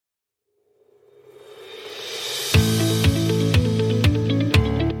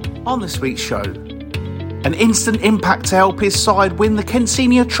On this week's show, an instant impact to help his side win the Kent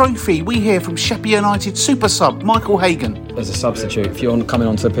Senior Trophy. We hear from Sheppey United super sub Michael Hagan. As a substitute, if you're coming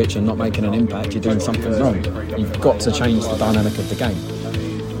onto the pitch and not making an impact, you're doing something wrong. You've got to change the dynamic of the game.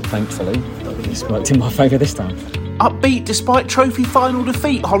 Thankfully, it's worked in my favour this time. Upbeat despite trophy final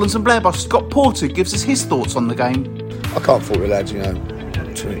defeat, Hollands and Blair boss Scott Porter gives us his thoughts on the game. I can't fault the lads,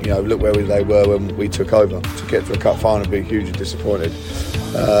 look where they were when we took over. To get to a cup final and be hugely disappointed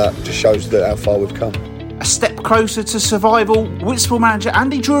just shows that how far we've come. A step closer to survival, Whitstable manager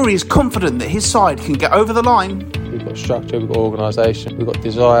Andy Drury is confident that his side can get over the line. We've got structure, we've got organisation, we've got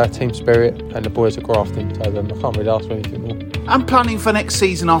desire, team spirit, and the boys are grafting, so I can't really ask for anything more. And planning for next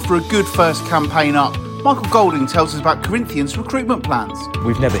season after a good first campaign up, Michael Golding tells us about Corinthians' recruitment plans.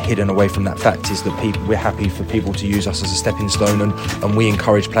 We've never hidden away from that fact, is that we're happy for people to use us as a stepping stone, and we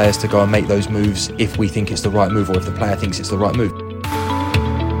encourage players to go and make those moves if we think it's the right move or if the player thinks it's the right move.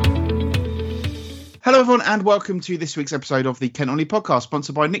 Hello everyone and welcome to this week's episode of the Kent Only podcast,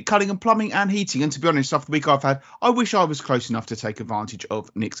 sponsored by Nick Cullingham Plumbing and Heating. And to be honest, after the week I've had, I wish I was close enough to take advantage of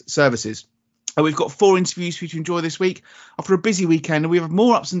Nick's services. We've got 4 interviews for you to enjoy this week after a busy weekend, and we have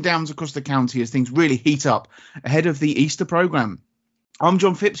more ups and downs across the county as things really heat up ahead of the Easter programme. I'm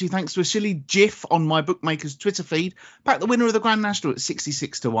John Phipps, who thanks to a silly GIF on my bookmaker's Twitter feed, backed the winner of the Grand National at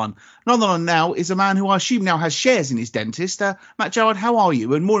 66-1. And on now is a man who I assume now has shares in his dentist. Matt Jarrard, how are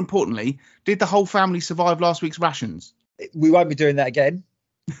you? And more importantly, did the whole family survive last week's rations? We won't be doing that again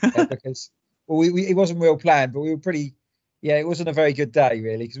because it wasn't real planned, but we were pretty. Yeah, it wasn't a very good day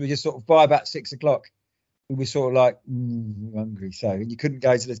really, because we just sort of by about 6 o'clock we were sort of like hungry, so you couldn't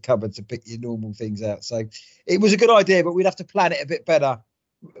go to the cupboard to pick your normal things out. So it was a good idea, but we'd have to plan it a bit better.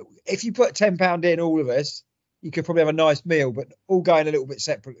 If you put £10 in, all of us, you could probably have a nice meal, but all going a little bit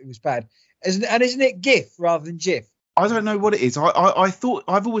separate, it was bad. Isn't it GIF rather than GIF? I don't know what it is. I've always thought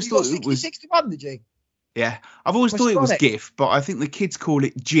it was 61, did you? Yeah, I've always thought it was GIF, but I think the kids call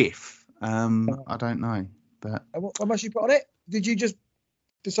it GIF. I don't know, but how much you put on it? Did you just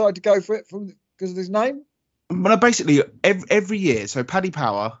decide to go for it because of his name? Well, basically, every year, so Paddy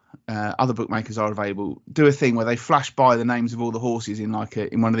Power, other bookmakers are available, do a thing where they flash by the names of all the horses in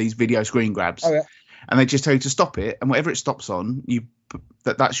in one of these video screen grabs. Oh, yeah. And they just tell you to stop it, and whatever it stops on,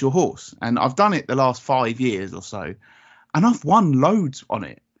 that's your horse. And I've done it the last 5 years or so, and I've won loads on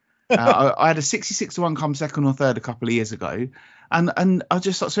it. I had a 66-1 come second or third a couple of years ago, and I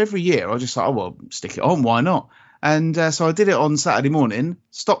just thought, so every year I just thought, oh well, stick it on, why not? And so I did it on Saturday morning,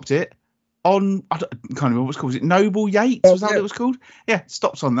 stopped it. I can't remember what it's called. Was it Noble Yates? Was that what it was called? Yeah,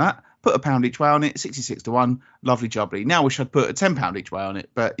 stopped on that. Put £1 each way on it. 66-1. Lovely jubbly. Now I wish I'd put a £10 each way on it.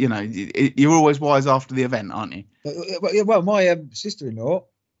 But you're always wise after the event, aren't you? Well, my sister-in-law,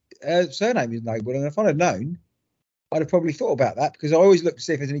 surname is Noble, and if I'd have known, I'd have probably thought about that, because I always look to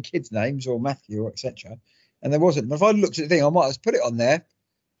see if there's any kids' names or Matthew or etc. And there wasn't. But if I'd looked at the thing, I might have put it on there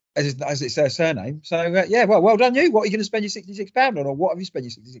as it's their surname. So well done you. What are you going to spend your £66 on, or what have you spent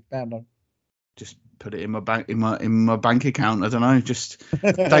your £66 on? Just put it in my bank in my bank account. I don't know. Just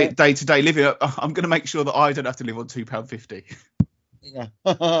day to day living. I'm going to make sure that I don't have to live on £2.50. Yeah,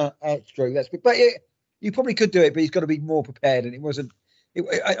 that's true. That's good. But you probably could do it, but he's got to be more prepared. And it wasn't.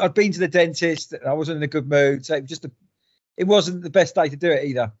 I'd been to the dentist. I wasn't in a good mood, so it wasn't the best day to do it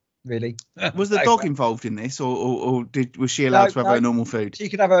either. Really. Was the dog involved in this, or was she allowed to have her normal food? She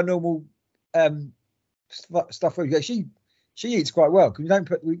could have her normal stuff food. She eats quite well,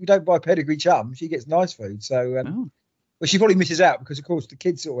 because we don't buy pedigree chum. She gets nice food. So, well, she probably misses out because, of course, the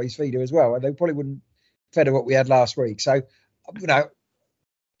kids always feed her as well, and they probably wouldn't fed her what we had last week. So,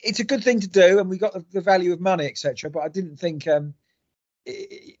 it's a good thing to do, and we got the value of money, etc. But I didn't think plan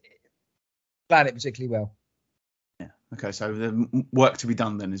it particularly well. Yeah. Okay. So the work to be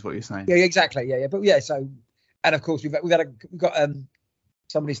done then is what you're saying. Yeah. Exactly. Yeah. But yeah. So, and of course we've got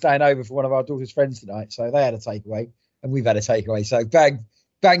somebody staying over for one of our daughter's friends tonight, so they had a takeaway. And we've had a takeaway. So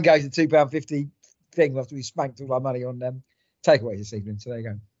bang goes the £2.50 thing after we spanked all our money on takeaways this evening. So there you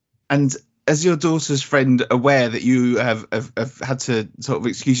go. And as your daughter's friend, aware that you have had to sort of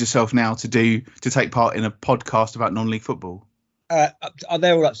excuse yourself now to take part in a podcast about non-league football?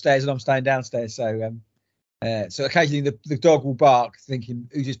 They're all upstairs and I'm staying downstairs. So so occasionally the dog will bark, thinking,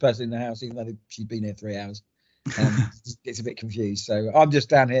 who's this person in the house, even though she's been here 3 hours. Gets a bit confused. So I'm just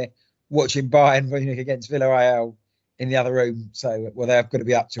down here watching Bayern Munich against Villarreal in the other room. So, well, they're going to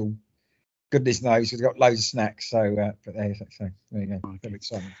be up till goodness knows, because they've got loads of snacks. So, but there you go. Okay.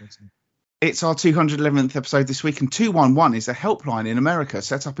 It's our 211th episode this week, and 211 is a helpline in America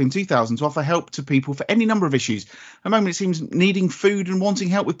set up in 2000 to offer help to people for any number of issues. At the moment, it seems needing food and wanting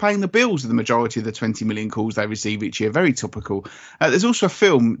help with paying the bills are the majority of the 20 million calls they receive each year. Very topical. There's also a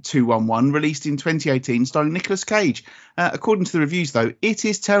film, 211, released in 2018 starring Nicolas Cage. According to the reviews, though, it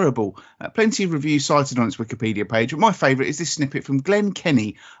is terrible. Plenty of reviews cited on its Wikipedia page, but my favourite is this snippet from Glenn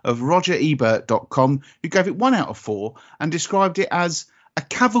Kenny of RogerEbert.com, who gave it 1 out of 4 and described it as a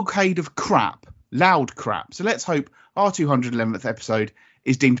cavalcade of crap, loud crap. So let's hope our 211th episode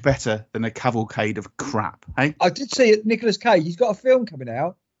is deemed better than a cavalcade of crap. Hey? I did see it, Nicolas Cage. He's got a film coming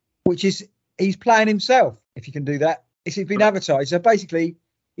out, which is he's playing himself, if you can do that. It's been advertised. So basically,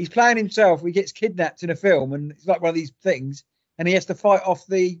 he's playing himself. He gets kidnapped in a film, and it's like one of these things, and he has to fight off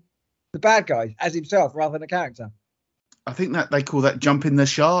the bad guys as himself rather than a character. I think that they call that jumping the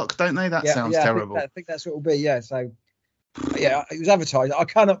shark, don't they? That sounds terrible. I think that's what it'll be, yeah. So, yeah, it was advertised. I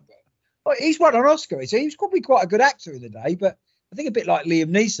cannot. Well, he's won an Oscar, so he's probably quite a good actor in the day, but I think a bit like Liam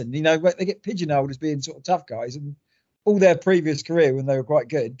Neeson, you know, where they get pigeonholed as being sort of tough guys, and all their previous career when they were quite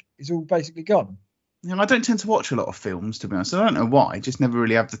good is all basically gone. You know, I don't tend to watch a lot of films, to be honest. I don't know why. I just never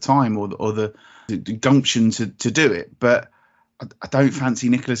really have the time or the gumption to do it. But I don't fancy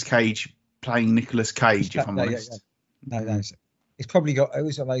Nicolas Cage playing Nicolas Cage, if I'm honest. No. It's probably got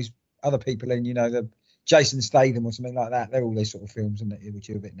those other people in, you know, the Jason Statham or something like that. They're all those sort of films, and which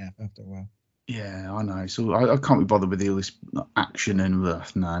are a bit naff after a while. Yeah, I know. So I can't be bothered with all this action and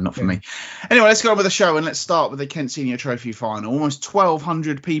no, not for me. Anyway, let's go on with the show, and let's start with the Kent Senior Trophy final. Almost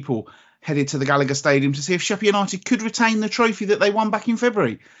 1,200 people headed to the Gallagher Stadium to see if Sheffield United could retain the trophy that they won back in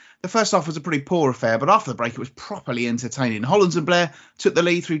February. The first half was a pretty poor affair, but after the break it was properly entertaining. Hollands and Blair took the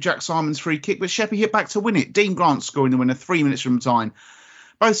lead through Jack Simon's free kick, but Sheppey hit back to win it. Dean Grant scoring the winner 3 minutes from time.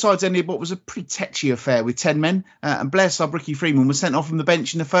 Both sides ended what was a pretty tetchy affair with 10 men, and Blair sub Ricky Freeman was sent off from the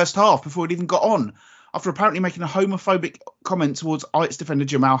bench in the first half before it even got on, after apparently making a homophobic comment towards Ajax defender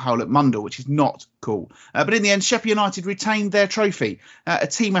Jamal Howlett-Mundell, which is not cool. But in the end, Sheffield United retained their trophy. A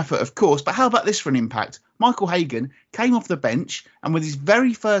team effort, of course, but how about this for an impact? Michael Hagan came off the bench and with his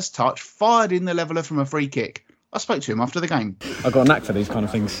very first touch fired in the leveller from a free kick. I spoke to him after the game. I've got a knack for these kind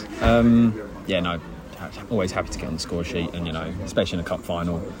of things. Always happy to get on the score sheet, and, you know, especially in a cup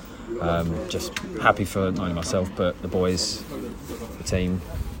final. Just happy for not only myself, but the boys, the team,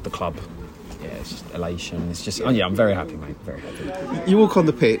 the club. Yeah, it's just elation. It's just, I'm very happy, mate. Very happy. You walk on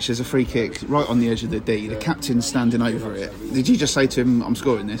the pitch, there's a free kick right on the edge of the D. The captain's standing over it. Did you just say to him, I'm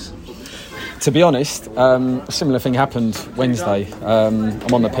scoring this? To be honest, a similar thing happened Wednesday. I'm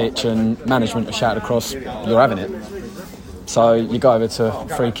on the pitch and management have shouted across, you're having it. So you go over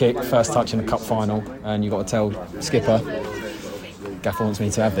to free kick, first touch in the cup final, and you've got to tell skipper, Gaffer wants me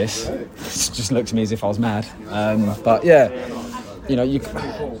to have this. It just looked at me as if I was mad. But yeah, you know,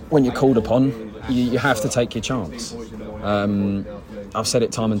 when you're called upon, you have to take your chance. I've said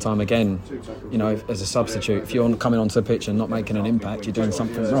it time and time again, you know, as a substitute, if you're coming onto the pitch and not making an impact, you're doing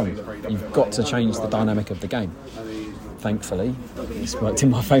something wrong. You've got to change the dynamic of the game. Thankfully, it's worked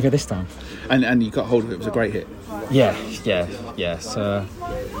in my favour this time. And you got hold of it. It was a great hit. Yeah. So,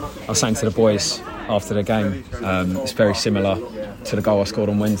 I was saying to the boys after the game, it's very similar to the goal I scored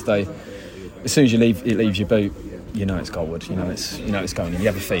on Wednesday. As soon as it leaves your boot, you know it's goalwood. You know it's going in. You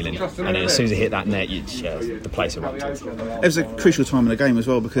have a feeling, and then as soon as it hit that net, the place erupted. It was a crucial time in the game as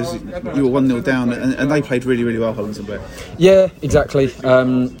well, because you were 1-0 down, and they played really, really well, Hollands and Blair. Yeah, exactly.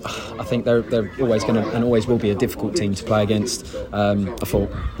 I think they're always going to and always will be a difficult team to play against. I thought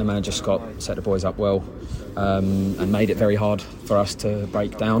the manager Scott set the boys up well, and made it very hard for us to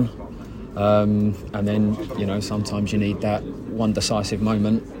break down. And then, you know, sometimes you need that one decisive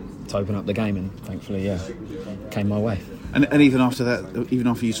moment to open up the game, and thankfully, came my way. And even after that, even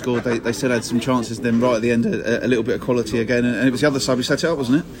after you scored, they still had some chances. Then right at the end, a little bit of quality again, and it was the other side who set it up,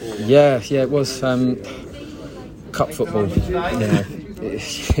 wasn't it? Yeah, it was. Cup football, you know,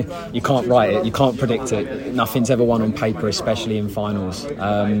 you can't write it, you can't predict it. Nothing's ever won on paper, especially in finals.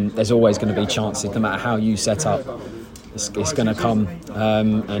 There's always going to be chances, no matter how you set up. It's going to come,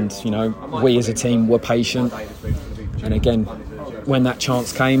 and you know, we as a team were patient, and again, when that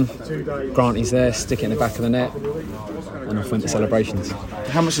chance came, Granty's there, stick it in the back of the net, and off went the celebrations.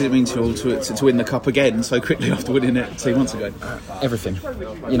 How much does it mean to you all to win the cup again so quickly after winning it 2 months ago? Everything.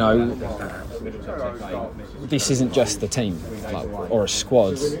 You know, this isn't just the team or a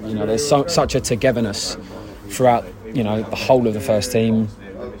squad. You know, there's such a togetherness throughout, you know, the whole of the first team,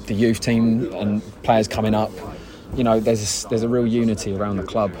 the youth team, and players coming up. You know, there's a real unity around the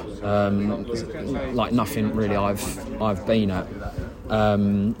club, like nothing really I've been at,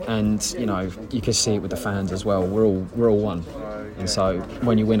 and you know, you can see it with the fans as well. We're all one, And so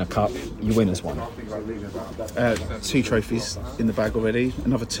when you win a cup, you win as one. 2 trophies in the bag already,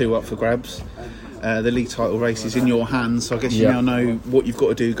 another 2 up for grabs. The league title race is in your hands, so I guess you now know what you've got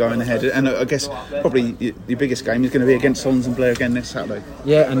to do going ahead. And I guess probably your biggest game is going to be against Swans and Blair again this Saturday.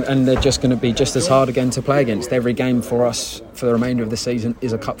 Yeah, and they're just going to be just as hard again to play against. Every game for us for the remainder of the season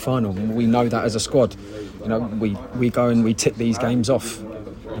is a cup final. We know that as a squad. You know, we go and we tick these games off,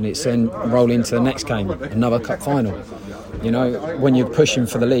 and it's then roll into the next game, another cup final. You know, when you're pushing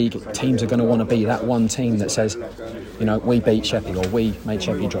for the league, teams are going to want to be that one team that says, you know, we beat Sheppey or we made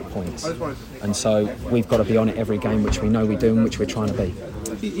Sheppey drop points. And so we've got to be on it every game, which we know we do and which we're trying to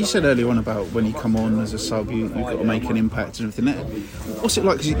be. You said earlier on about when you come on as a sub, you've got to make an impact and everything. What's it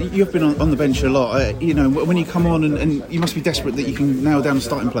like? Because you've been on the bench a lot. You know, when you come on and you must be desperate that you can nail down a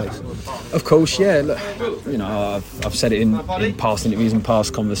starting place. Of course, yeah. Look, you know, I've said it in past interviews and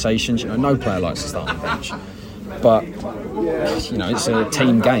past conversations. You know, no player likes to start on the bench. But, you know, it's a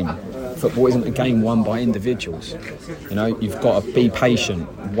team game. Football isn't a game won by individuals. You know, you've got to be patient,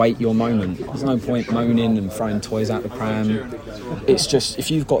 wait your moment. There's no point moaning and throwing toys out the pram. It's just, if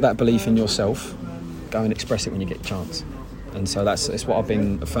you've got that belief in yourself, go and express it when you get a chance. And so that's what I've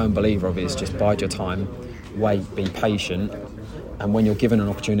been a firm believer of, is just bide your time, wait, be patient, and when you're given an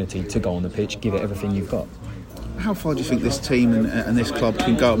opportunity to go on the pitch, give it everything you've got. How far do you think this team and this club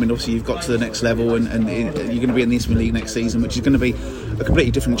can go? I mean, obviously you've got to the next level and you're going to be in the Eastman League next season, which is going to be a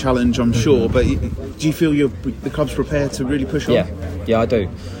completely different challenge, I'm sure. But do you feel the club's prepared to really push on? Yeah, I do.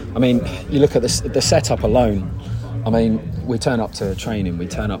 I mean, you look at the setup alone. I mean, we turn up to training, we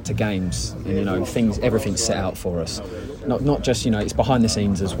turn up to games, and you know, everything's set out for us. Not just, you know, it's behind the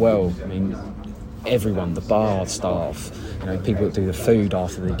scenes as well. I mean, everyone, the bar staff, you know, people that do the food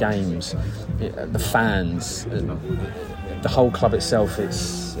after the games, the fans, the whole club itself.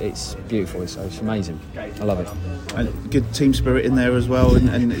 It's beautiful. It's amazing. I love it. And good team spirit in there as well.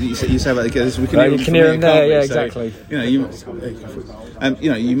 And you say about it, we can you can hear them there. Yeah, exactly. So, you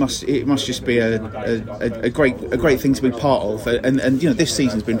know, it must just be a great thing to be part of. And you know, this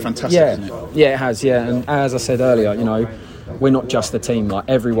season's been fantastic. Hasn't it? Yeah, it has. Yeah, and as I said earlier, you know, we're not just a team. Like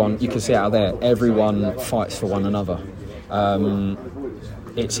everyone, you can see out there, everyone fights for one another.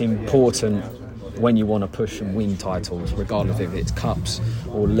 It's important when you want to push and win titles, regardless if it's cups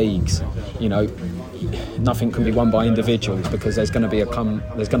or leagues. You know, nothing can be won by individuals, because there's going to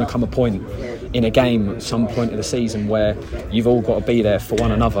come a point in a game at some point of the season where you've all got to be there for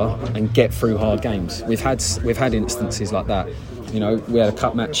one another and get through hard games. We've had instances like that. You know, we had a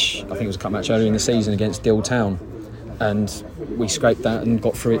cup match. I think it was a cup match earlier in the season against Dill Town, and we scraped that and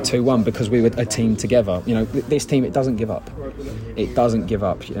got through it 2-1 because we were a team together. You know, this team, it doesn't give up. It doesn't give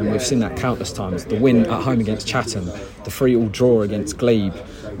up. And we've seen that countless times. The win at home against Chatham, the 3-3 draw against Glebe,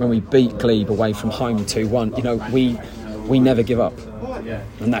 when we beat Glebe away from home 2-1, you know, we never give up.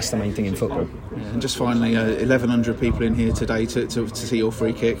 And that's the main thing in football. And just finally, 1,100 people in here today to see your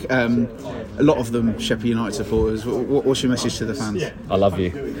free kick. A lot of them Sheppey United supporters. What's your message to the fans? I love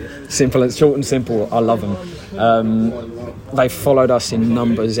you. Simple and short and simple. I love them. They've followed us in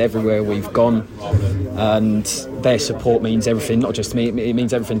numbers everywhere we've gone, and their support means everything. Not just to me; it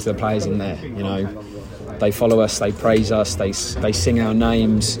means everything to the players in there. You know, they follow us, they praise us, they sing our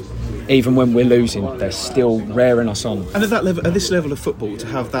names. Even when we're losing, they're still raring us on. And at this level of football, to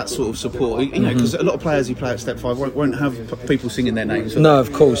have that sort of support, you know, because a lot of players who play at Step 5 won't have people singing their names. No,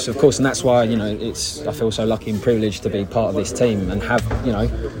 of course, and that's why, you know, I feel so lucky and privileged to be part of this team and have, you know,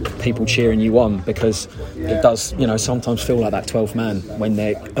 people cheering you on, because it does, you know, sometimes feel like that 12th man when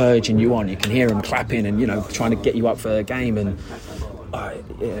they're urging you on. You can hear them clapping and, you know, trying to get you up for the game, and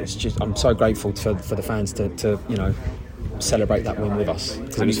it's just, I'm so grateful for the fans to you know, celebrate that win with us,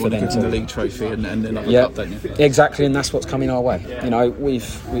 because it was for them to the league trophy and another cup, don't you? Exactly, and that's what's coming our way. You know,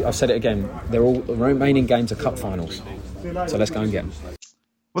 I've said it again, they're all, the remaining games are cup finals, so let's go and get them.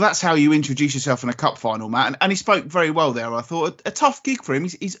 Well, that's how you introduce yourself in a cup final, Matt, and he spoke very well there. I thought a tough gig for him.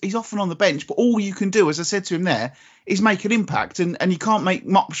 He's often on the bench, but all you can do, as I said to him there, is make an impact, and you can't make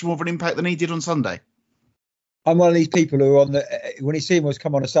much more of an impact than he did on Sunday. I'm one of these people who when he sees him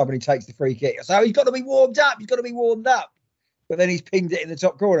come on a sub and he takes the free kick, I say, he's got to be warmed up. But then he's pinged it in the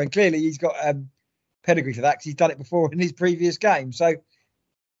top corner, and clearly he's got pedigree for that, because he's done it before in his previous game. So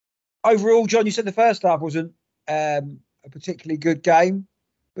overall, John, you said the first half wasn't a particularly good game,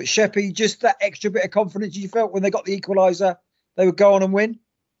 but Sheppey, just that extra bit of confidence you felt when they got the equaliser, they would go on and win?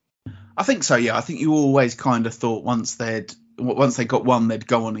 I think so, yeah. I think you always kind of thought once they got one, they'd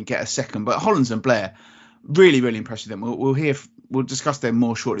go on and get a second. But Hollands and Blair, really, really impressed with them. We'll discuss them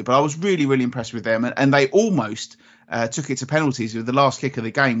more shortly, but I was really, really impressed with them, and they almost took it to penalties with the last kick of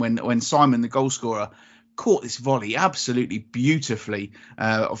the game when Simon, the goal scorer, caught this volley absolutely beautifully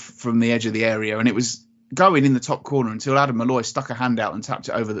from the edge of the area, and it was going in the top corner until Adam Malloy stuck a hand out and tipped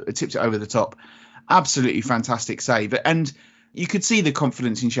it over the top. Absolutely fantastic save. And you could see the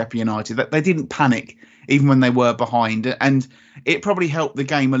confidence in Sheffield United, that they didn't panic even when they were behind. And it probably helped the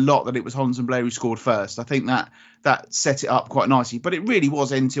game a lot that it was Hollands and Blair who scored first. I think that set it up quite nicely. But it really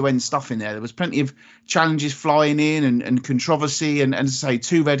was end-to-end stuff in there. There was plenty of challenges flying in and controversy and as I say,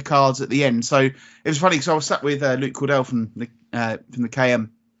 2 red cards at the end. So it was funny because I was sat with Luke Cordell from the KM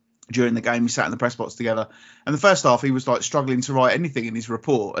during the game. We sat in the press box together. And the first half, he was like struggling to write anything in his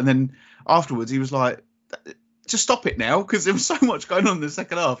report. And then afterwards, he was like, just stop it now, because there was so much going on in the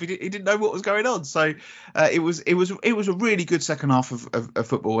second half. He didn't know what was going on. So it was a really good second half of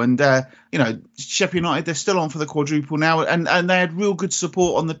football. And Sheffield United, they're still on for the quadruple now, and they had real good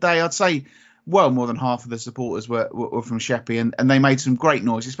support on the day. I'd say well more than half of the supporters were from Sheffield, and they made some great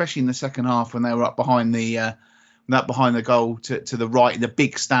noise, especially in the second half when they were up behind the goal to the right in the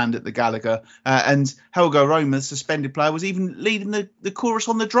big stand at the Gallagher. And Helga Roma, the suspended player, was even leading the chorus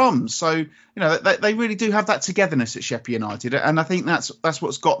on the drums. So, they really do have that togetherness at Sheffield United. And I think that's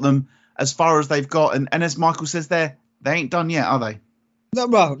what's got them as far as they've got. And as Michael says, they ain't done yet, are they?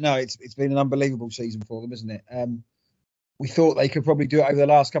 No, it's been an unbelievable season for them, isn't it? We thought they could probably do it over the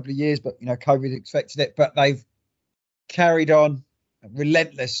last couple of years, but, COVID affected it. But they've carried on,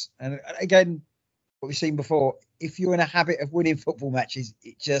 relentless. And again, what we've seen before, if you're in a habit of winning football matches,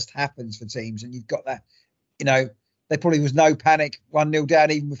 it just happens for teams. And you've got that, there probably was no panic, 1-0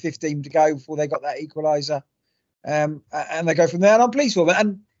 down, even with 15 to go before they got that equaliser. And they go from there. And I'm pleased for them.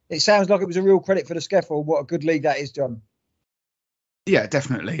 And it sounds like it was a real credit for the Scaffold. What a good league that is, John. Yeah,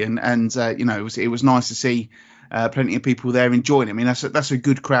 definitely. And it was nice to see plenty of people there enjoying it. I mean, that's a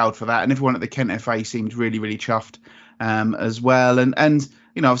good crowd for that. And everyone at the Kent FA seemed really, really chuffed as well. And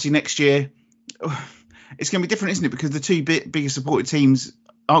obviously next year, it's going to be different, isn't it? Because the 2 biggest supported teams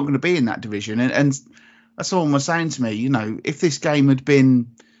aren't going to be in that division. And that's someone was saying to me, if this game had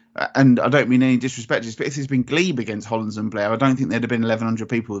been, and I don't mean any disrespect, but if there's been Glebe against Hollands and Blair, I don't think there'd have been 1,100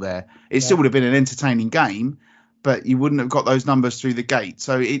 people there. It still would have been an entertaining game, but you wouldn't have got those numbers through the gate.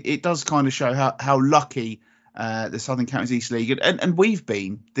 So it does kind of show how lucky the Southern Counties East League and we've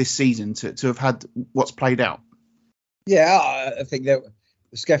been this season to have had what's played out. Yeah, I think that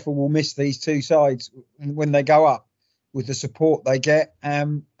the Scaffold will miss these 2 sides when they go up with the support they get,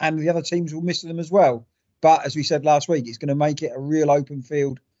 and the other teams will miss them as well. But as we said last week, it's going to make it a real open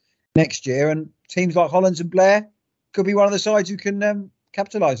field next year, and teams like Hollands and Blair could be one of the sides who can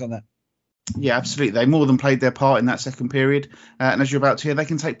capitalise on that. Yeah, absolutely. They more than played their part in that second period. And as you're about to hear, they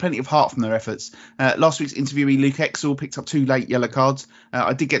can take plenty of heart from their efforts. Last week's interviewee, Luke Exall, picked up 2 late yellow cards.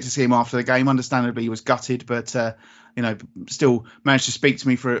 I did get to see him after the game. Understandably, he was gutted, but still managed to speak to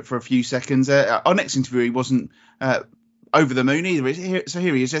me for a few seconds. Our next interviewee wasn't over the moon either. So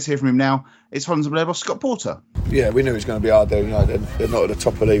here he is. Let's hear from him now. It's Hollands and Blair boss Scott Porter. Yeah, we knew it was going to be hard there. They're not at the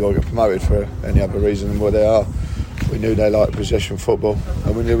top of the league or get promoted for any other reason than where they are. We knew they liked possession football,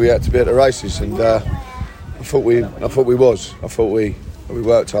 and we knew we had to be at the races. And I thought we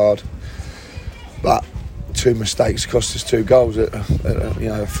worked hard, but 2 mistakes cost us 2 goals.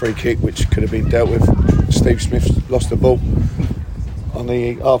 A free kick which could have been dealt with. Steve Smith lost the ball on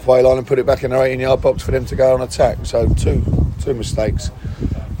the halfway line and put it back in their 18-yard box for them to go on attack. So two mistakes.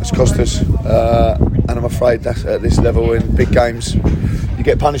 It's cost us, and I'm afraid that at this level in big games, you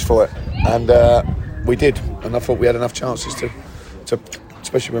get punished for it. And we did, and I thought we had enough chances to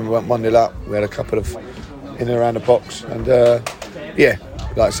especially when we went 1-0 up. We had a couple of in and around the box, and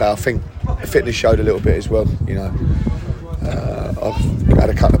like I say, I think the fitness showed a little bit as well. I've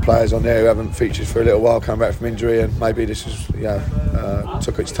had a couple of players on there who haven't featured for a little while, coming back from injury, and maybe this is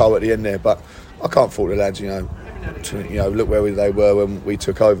took its toll at the end there. But I can't fault the lads. Look where they were when we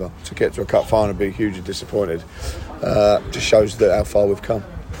took over. To get to a cup final and be hugely disappointed just shows that how far we've come.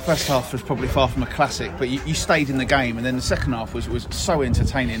 First half was probably far from a classic, but you stayed in the game, and then the second half was so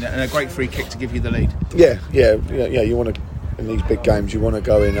entertaining and a great free kick to give you the lead. Yeah. You want to, in these big games, you want to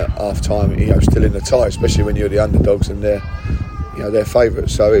go in at half time, still in the tie, especially when you're the underdogs and they're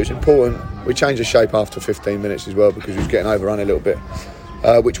favourites. So it was important. We changed the shape after 15 minutes as well because we was getting overrun a little bit,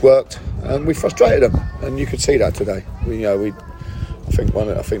 which worked, and we frustrated them, and you could see that today. I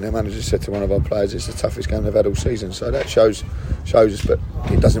think their manager said to one of our players, it's the toughest game they've had all season. So that shows us, but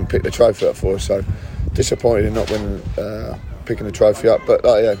it doesn't pick the trophy up for us. So disappointed in not winning, picking the trophy up, but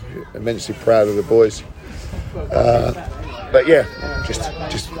immensely proud of the boys. But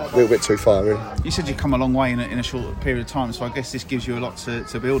just a little bit too far, really. You said you've come a long way in a short period of time, so I guess this gives you a lot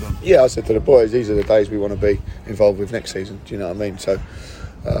to build on. Yeah, I said to the boys, these are the days we want to be involved with next season. Do you know what I mean? So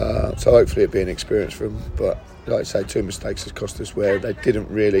So hopefully it'll be an experience for them. But like I say, 2 mistakes has cost us where they didn't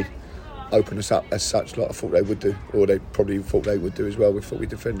really open us up as such like I thought they would do, or they probably thought they would do as well. We thought we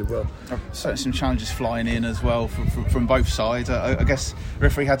defended well. Certainly some challenges flying in as well from both sides. I guess the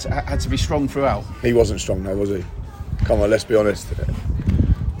referee had to be strong throughout. He wasn't strong though, was he? Come on, let's be honest.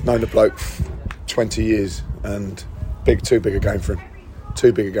 Known the bloke 20 years and too big a game for him.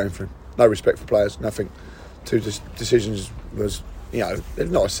 Too big a game for him. No respect for players, nothing. 2 decisions was,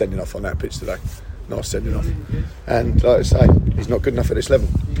 there's not a sending off on that pitch today. Not a sending off. And like I say, he's not good enough at this level.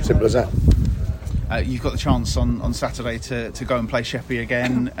 Simple as that. You've got the chance on Saturday to go and play Sheppey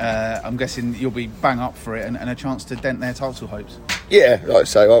again. I'm guessing you'll be bang up for it and a chance to dent their title hopes. Yeah, like I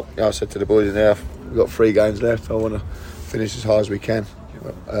say, I said to the boys in there, we've got 3 games left. I want to finish as high as we can.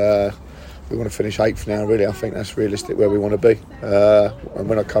 We want to finish 8th now, really. I think that's realistic where we want to be. And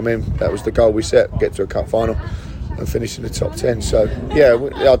when I come in, that was the goal we set, get to a cup final and finish in the top 10. So, yeah,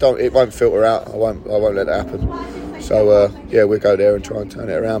 it won't filter out. I won't let that happen. So, we'll go there and try and turn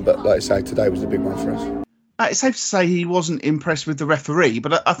it around. But like I say, today was the big one for us. It's safe to say he wasn't impressed with the referee,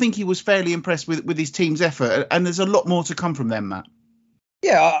 but I think he was fairly impressed with his team's effort. And there's a lot more to come from them, Matt.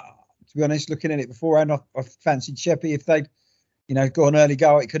 Yeah, to be honest, looking at it beforehand, I fancied Sheppey. If they'd got an early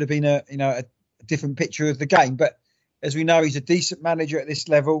goal, it could have been a different picture of the game. But as we know, he's a decent manager at this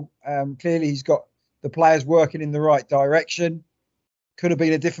level. Clearly, he's got the players working in the right direction. Could have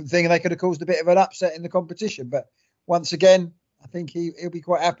been a different thing, and they could have caused a bit of an upset in the competition. But once again, I think he'll be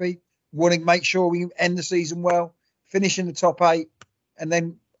quite happy, wanting to make sure we end the season well, finish in the top 8, and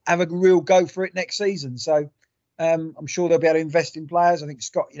then have a real go for it next season. So I'm sure they'll be able to invest in players. I think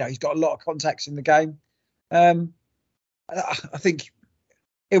Scott, he's got a lot of contacts in the game. I think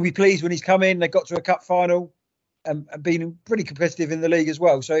he'll be pleased when he's come in. They got to a cup final and been pretty competitive in the league as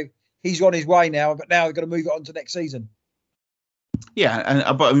well. So he's on his way now, but now they've got to move it on to next season.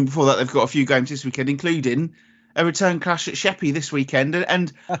 Yeah, but before that, they've got a few games this weekend, including a return clash at Sheppey this weekend.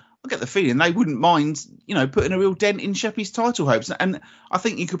 And I get the feeling they wouldn't mind, putting a real dent in Sheppey's title hopes. And I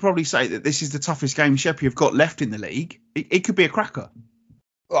think you could probably say that this is the toughest game Sheppey have got left in the league. It could be a cracker.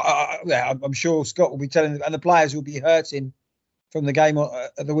 I'm sure Scott will be telling them, and the players will be hurting from the game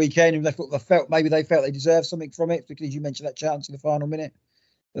at the weekend. They felt they deserved something from it, because you mentioned that chance in the final minute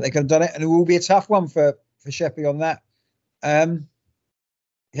that they could have done it, and it will be a tough one for Sheppey on that. And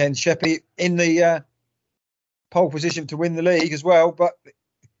Sheppey in the pole position to win the league as well, but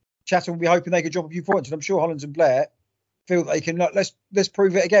Chatham will be hoping they could drop a few points, and I'm sure Hollands and Blair feel that they can. Let's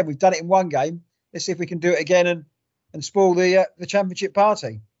prove it again. We've done it in one game. Let's see if we can do it again and spoil the championship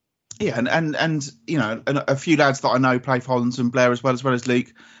party. Yeah, and a few lads that I know play for Hollands and Blair as well as Luke.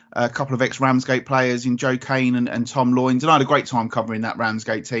 A couple of ex-Ramsgate players in Joe Kane and Tom Loynes. And I had a great time covering that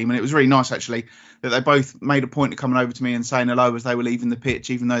Ramsgate team. And it was really nice, actually, that they both made a point of coming over to me and saying hello as they were leaving the pitch,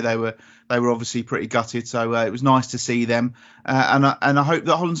 even though they were obviously pretty gutted. So it was nice to see them. And I hope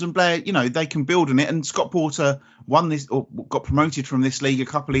that Hollands and Blair, they can build on it. And Scott Porter won this, or got promoted from this league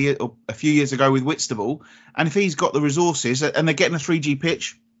a few years ago with Whitstable. And if he's got the resources, and they're getting a 3G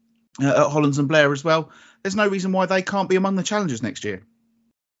pitch at Hollands and Blair as well, there's no reason why they can't be among the challengers next year.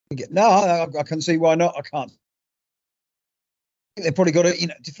 No, I can see why not. I can't. They've probably got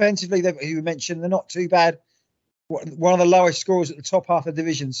to, defensively, you mentioned, they're not too bad. One of the lowest scorers at the top half of the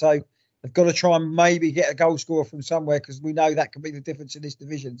division. So they've got to try and maybe get a goal scorer from somewhere, because we know that can be the difference in this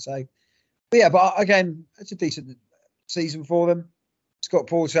division. So, but again, it's a decent season for them. Scott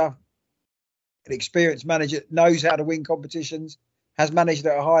Porter, an experienced manager, knows how to win competitions, has managed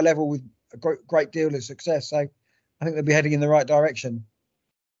at a high level with a great deal of success. So I think they'll be heading in the right direction.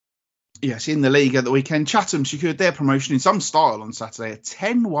 Yes, in the league at the weekend, Chatham secured their promotion in some style on Saturday, a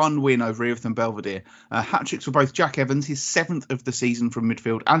 10-1 win over Everton Belvedere. Hat-tricks for both Jack Evans, his 7th of the season from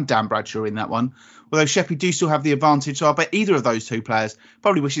midfield, and Dan Bradshaw in that one. Although Sheppey do still have the advantage, so I bet either of those two players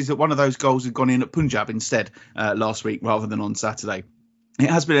probably wishes that one of those goals had gone in at Punjab instead last week rather than on Saturday. It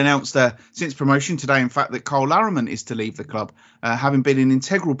has been announced since promotion today, in fact, that Cole Larriman is to leave the club, having been an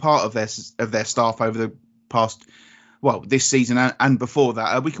integral part of their staff over the past, this season and before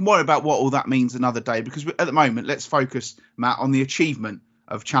that. We can worry about what all that means another day, because at the moment, let's focus, Matt, on the achievement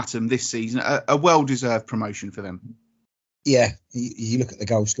of Chatham this season, a well-deserved promotion for them. Yeah, you look at the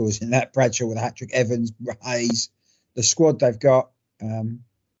goal scorers in that, Bradshaw with a hat-trick, Evans, Hayes, the squad they've got,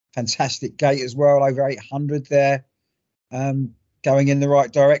 fantastic gate as well, over 800 there, going in the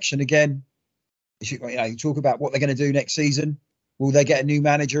right direction again. You talk about what they're going to do next season. Will they get a new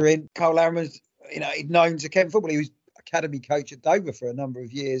manager in? Cole Larriman's, he'd known to Kent football. He was academy coach at Dover for a number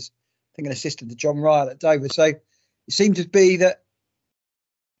of years. I think an assistant to John Ryle at Dover. So it seemed to be that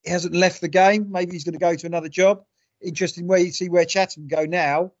he hasn't left the game. Maybe he's going to go to another job. interesting where you see where Chatham go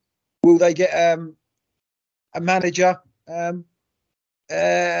now. Will they get a manager who's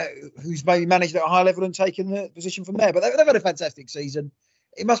maybe managed at a high level and taken the position from there? But they've had a fantastic season.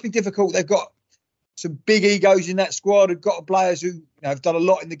 It must be difficult. They've got some big egos in that squad. They've got players who have done a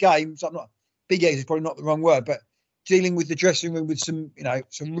lot in the game. So I'm not big egos is probably not the wrong word, but dealing with the dressing room with some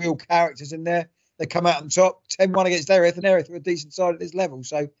real characters in there. They come out on top, 10-1 against Erith, and Erith are a decent side at this level.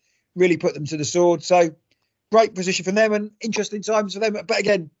 So really put them to the sword. So great position for them and interesting times for them. But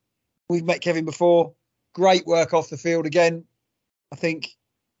again, we've met Kevin before. Great work off the field again. I think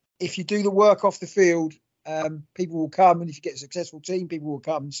if you do the work off the field, people will come. And if you get a successful team, people will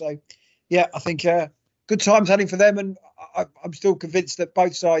come. So, yeah, I think good times heading for them. And I'm still convinced that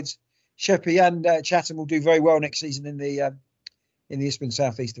both sides, Sheppey and Chatham, will do very well next season in the Eastbourne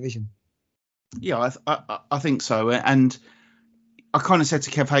South East Division. Yeah, I think so. And I kind of said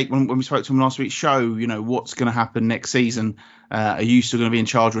to Kev Hake when we spoke to him last week's show, what's going to happen next season? Are you still going to be in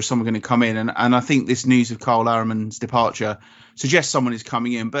charge or is someone going to come in? And I think this news of Carl Arraman's departure suggests someone is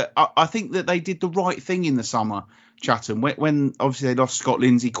coming in. But I think that they did the right thing in the summer, Chatham, when obviously they lost Scott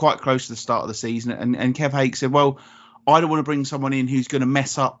Lindsay quite close to the start of the season. And Kev Hake said, well, I don't want to bring someone in who's going to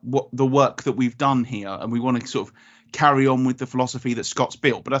mess up the work that we've done here. And we want to sort of carry on with the philosophy that Scott's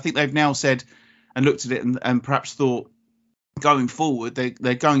built. But I think they've now said and looked at it and perhaps thought going forward,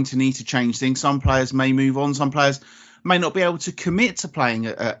 they're going to need to change things. Some players may move on. Some players may not be able to commit to playing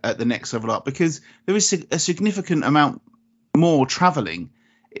at the next level up because there is a significant amount more travelling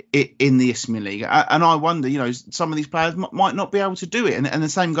in the Isthmian League. And I wonder, some of these players might not be able to do it. And the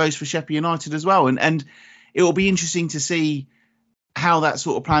same goes for Sheppey United as well. And it will be interesting to see how that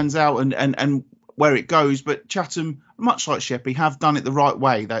sort of plans out and where it goes. But Chatham, much like Sheppey, have done it the right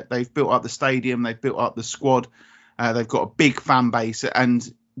way. They've built up the stadium, they've built up the squad, they've got a big fan base, and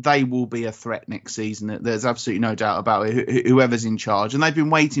they will be a threat next season. There's absolutely no doubt about it, whoever's in charge. And they've been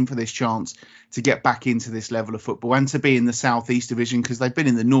waiting for this chance to get back into this level of football and to be in the South East Division because they've been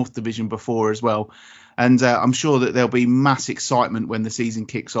in the North Division before as well. And I'm sure that there'll be mass excitement when the season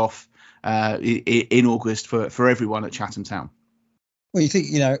kicks off in August for everyone at Chatham Town. Well, you think,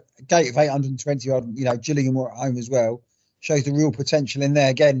 gate of 820 odd, Gillingham were at home as well, shows the real potential in there.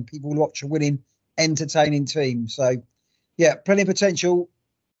 Again, people watch a winning, entertaining team. So, yeah, plenty of potential.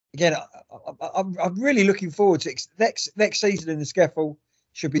 Again, I'm really looking forward to next season in the Skeffel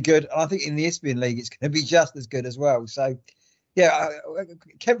should be good. And I think in the Isthmian League, it's going to be just as good as well. So, yeah,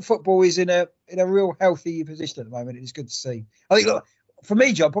 Kent football is in a real healthy position at the moment. It's good to see. I think, look, for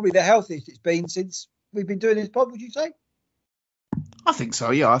me, John, probably the healthiest it's been since we've been doing this pod, would you say? I think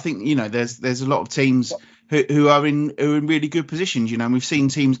so. Yeah, I think there's a lot of teams who are in really good positions. And we've seen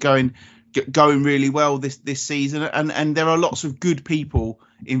teams going really well this season, and there are lots of good people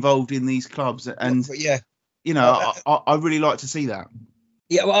involved in these clubs. And yeah, I really like to see that.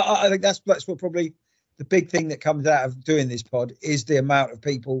 Yeah, well, I think that's what probably the big thing that comes out of doing this pod is the amount of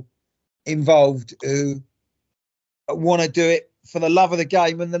people involved who want to do it for the love of the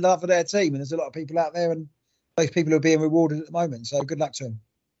game and the love of their team. And there's a lot of people out there, and those people are being rewarded at the moment. So good luck to them.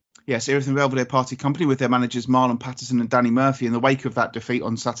 Yes, Erith and Belvedere Party Company with their managers Marlon Patterson and Danny Murphy in the wake of that defeat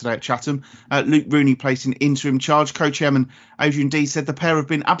on Saturday at Chatham. Luke Rooney placed in interim charge. Co-chairman Adrian Dees said the pair have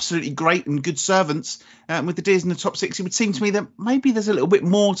been absolutely great and good servants. With the Deers in the top six, it would seem to me that maybe there's a little bit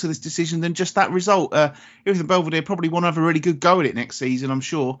more to this decision than just that result. Erith and Belvedere probably want to have a really good go at it next season, I'm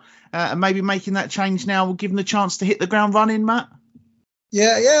sure. And maybe making that change now will give them the chance to hit the ground running, Matt.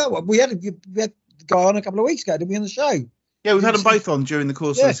 Yeah. Well, we had the guy on a couple of weeks ago, didn't we, on the show? Yeah, we've had them both on during the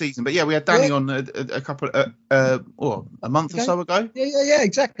course of the season. But yeah, we had Danny on a couple a month or so ago. Yeah,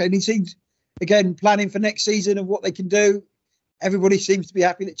 exactly. And he seems, again, planning for next season and what they can do. Everybody seems to be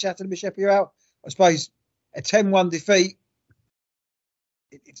happy that Chatham and Sheppey are out. I suppose a 10-1 defeat,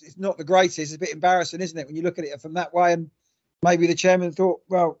 it's not the greatest. It's a bit embarrassing, isn't it, when you look at it from that way? And maybe the chairman thought,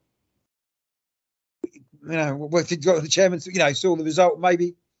 well, the chairman, saw the result,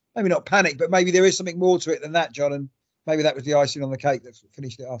 maybe not panic, but maybe there is something more to it than that, John. And maybe that was the icing on the cake that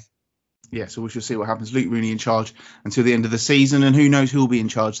finished it off. Yeah, so we shall see what happens. Luke Rooney in charge until the end of the season, and who knows who'll be in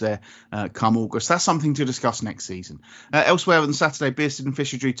charge there come August. That's something to discuss next season. Elsewhere on Saturday, Bearsted and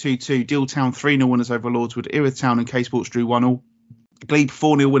Fisher drew 2-2. Deal Town 3-0 winners over Lordswood. Erith Town and K-Sports drew 1-1. Glebe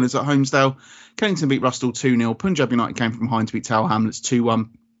 4-0 winners at Holmesdale. Kennington beat Rustle 2-0. Punjab United came from behind to beat Tower Hamlets 2-1.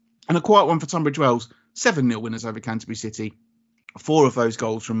 And a quiet one for Tunbridge Wells. 7-0 winners over Canterbury City. 4 of those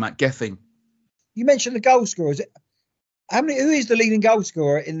goals from Matt Gething. You mentioned the goal scorers. Who is the leading goal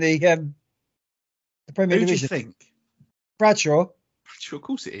scorer in the Premier Division? Who do you think? Bradshaw. Of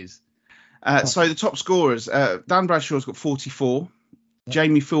course it is. So the top scorers, Dan Bradshaw's got 44.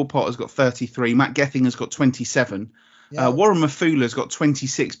 Jamie Philpott has got 33. Matt Gething has got 27. Yeah. Warren Mafula has got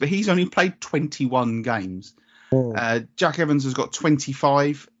 26, but he's only played 21 games. Jack Evans has got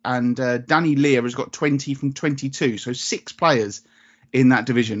 25, and Danny Lear has got 20 from 22. So 6 players in that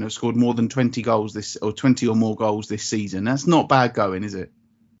division have scored more than 20 goals or 20 or more goals this season. That's not bad going, is it?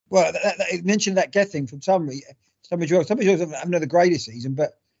 Well, you mentioned that Gething from Tunbridge Wells. Tunbridge Wells haven't had the greatest season,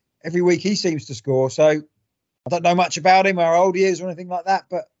 but every week he seems to score. So I don't know much about him, how old he is or anything like that,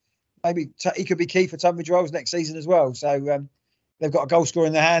 but maybe he could be key for Tunbridge Wells next season as well. So they've got a goal scorer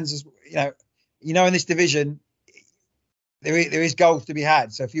in their hands. As you know, in this division, there is goals to be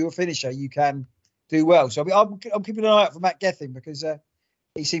had. So if you're a finisher, you can do well. So I'm keeping an eye out for Matt Gething because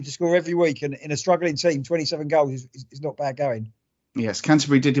he seems to score every week, and in a struggling team, 27 goals is not bad going. Yes,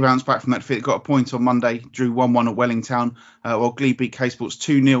 Canterbury did bounce back from that defeat. Got a point on Monday, drew 1-1 at Wellington, while Glebe beat K Sports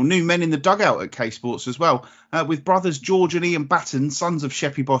 2-0. New men in the dugout at K Sports as well, with brothers George and Ian Batten, sons of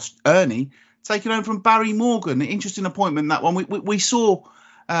Sheppey boss Ernie, taking over from Barry Morgan. An interesting appointment, that one. We saw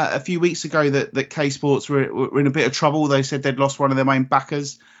a few weeks ago that K Sports were in a bit of trouble. They said they'd lost one of their main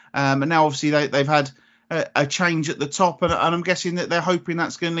backers, and now obviously they've had a change at the top, and I'm guessing that they're hoping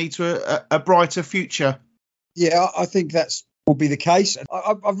that's going to lead to a brighter future. Yeah, I think will be the case.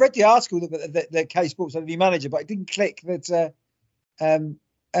 I've read the article that K Sports had a new manager, but it didn't click that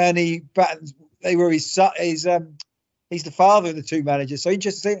Ernie Batten, he's the father of the two managers. So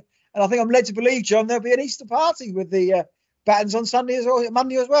interesting, and I think I'm led to believe, John, there'll be an Easter party with the Battens on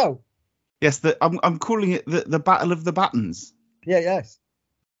Monday as well. Yes, I'm calling it the Battle of the Battens. Yeah, yes,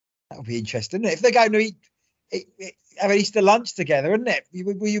 that'll be interesting, isn't it? If they're going to have an Easter lunch together, isn't it?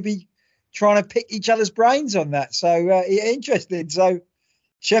 Will you be trying to pick each other's brains on that? So interesting. So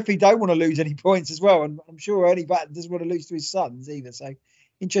Sheppey don't want to lose any points as well, and I'm sure Ernie Batten doesn't want to lose to his sons either. So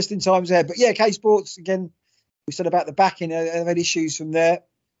interesting times there. But yeah, K Sports, again, we said about the backing, they've had issues from there.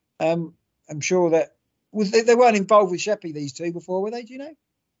 I'm sure that they weren't involved with Sheppey, these two, before, were they? Do you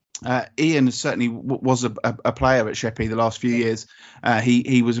know? Ian certainly was a player at Sheppey the last few years.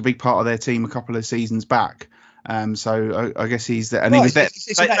 He was a big part of their team a couple of seasons back. So I guess he's there, and he was there.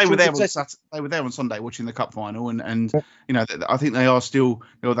 They were there on Saturday. They were there on Sunday watching the cup final, and I think they are still,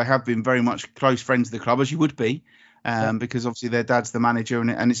 they have been very much close friends of the club, as you would be, because obviously their dad's the manager,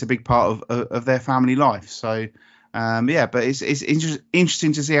 and it's a big part of their family life. So but it's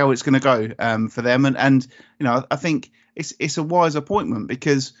interesting to see how it's going to go for them, and I think it's a wise appointment,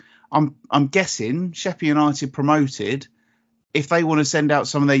 because I'm guessing Sheppey United promoted. If they want to send out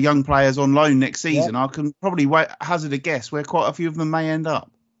some of their young players on loan next season, I can probably hazard a guess where quite a few of them may end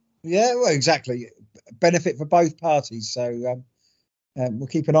up. Yeah, well, exactly. Benefit for both parties. So we'll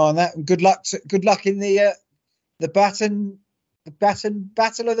keep an eye on that. And good luck in the battle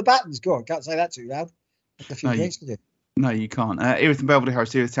of the Battens. Go on, can't say that too loud. A few drinks to do. No, you can't. Erith and Belvedere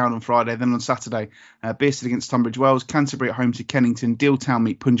host Erith Town on Friday. Then on Saturday, Bearsted against Tunbridge Wells, Canterbury at home to Kennington, Deal Town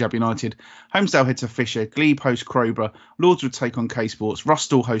meet Punjab United, Holmesdale head to Fisher, Glebe host Crowborough, Lords would take on K Sports,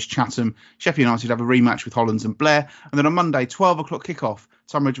 Rusthall host Chatham, Sheffield United have a rematch with Hollands and Blair, and then on Monday, 12 o'clock kickoff,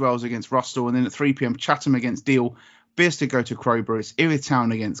 Tunbridge Wells against Rusthall, and then at 3 p.m, Chatham against Deal. Bearsted go to Crowborough. It's Erith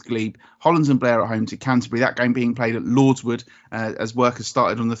Town against Glebe. Hollands and Blair at home to Canterbury. That game being played at Lordswood as work has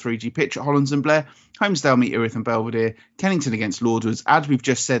started on the 3G pitch at Hollands and Blair. Holmesdale meet Erith and Belvedere. Kennington against Lordswood. As we've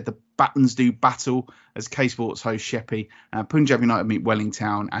just said, the Battens do battle as K Sports host Sheppey. Punjab United meet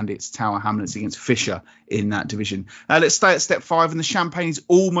Wellington, and it's Tower Hamlets against Fisher in that division. Let's stay at step 5, and the champagne is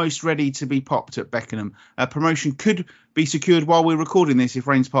almost ready to be popped at Beckenham. Promotion could be secured while we're recording this if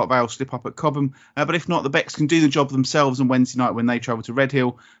Rains Park Vale slip up at Cobham, but if not, the Becks can do the job themselves on Wednesday night when they travel to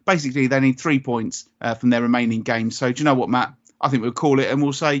Redhill. Basically, they need 3 points from their remaining games. So do you know what, Matt? I think we'll call it, and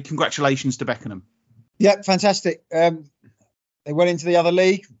we'll say congratulations to Beckenham. Yeah, fantastic. They went into the other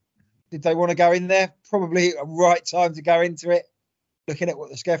league. Did they want to go in there? Probably a right time to go into it. Looking at what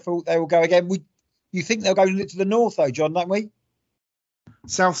the Skeff thought, they will go again. You think they'll go to the north, though, John, don't we?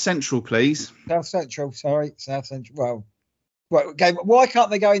 South Central, please. South Central, sorry. South Central. Well, okay, why can't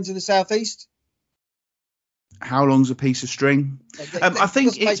they go into the southeast? How long's a piece of string? I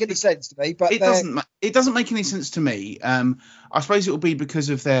think it doesn't make any sense to me. But it doesn't make any sense to me. I suppose it will be because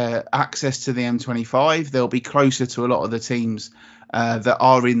of their access to the M25. They'll be closer to a lot of the teams that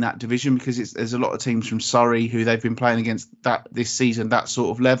are in that division, because there's a lot of teams from Surrey who they've been playing against this season, that sort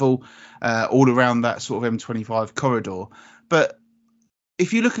of level, all around that sort of M25 corridor. But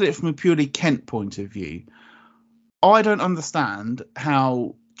if you look at it from a purely Kent point of view, I don't understand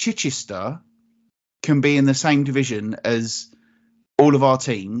how Chichester can be in the same division as all of our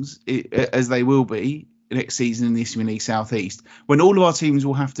teams, as they will be next season in the Eastern League South East, when all of our teams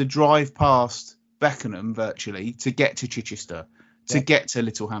will have to drive past Beckenham virtually to get to Chichester. to get to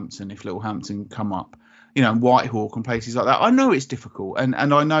Littlehampton if Littlehampton come up, and Whitehawk and places like that. I know it's difficult, and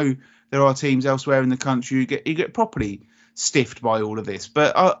I know there are teams elsewhere in the country who get properly stiffed by all of this.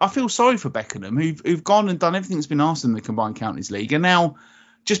 But I feel sorry for Beckenham, who've gone and done everything that's been asked in the Combined Counties League, and now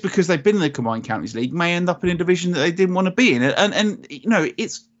just because they've been in the Combined Counties League may end up in a division that they didn't want to be in. And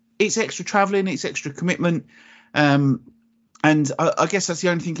it's extra travelling, it's extra commitment. And I guess that's the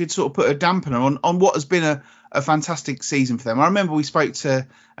only thing could sort of put a dampener on what has been a fantastic season for them. I remember we spoke to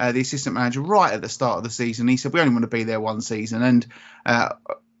the assistant manager right at the start of the season. He said, we only want to be there one season. And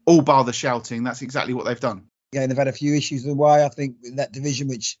all bar the shouting, that's exactly what they've done. Yeah, and they've had a few issues of the way, I think, in that division,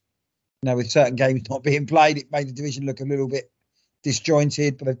 which, with certain games not being played, it made the division look a little bit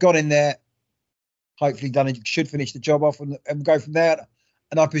disjointed. But they've gone in there, hopefully should finish the job off and go from there.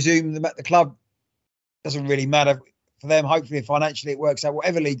 And I presume the club doesn't really matter for them. Hopefully, financially, it works out.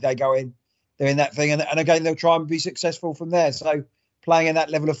 Whatever league they go in, they're in that thing. And again, they'll try and be successful from there. So playing in that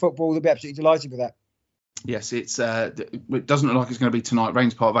level of football, they'll be absolutely delighted with that. Yes, it doesn't look like it's going to be tonight.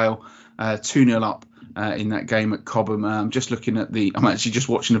 Raynes Park Vale 2-0 up in that game at Cobham. I'm actually just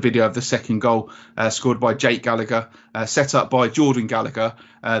watching a video of the second goal scored by Jake Gallagher, set up by Jordan Gallagher.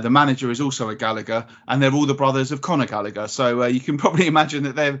 The manager is also a Gallagher, and they're all the brothers of Conor Gallagher. So you can probably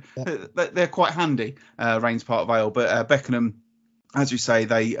imagine that they're quite handy, Raynes Park Vale. But Beckenham, as you say,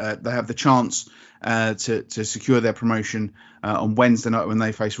 they have the chance to secure their promotion on Wednesday night when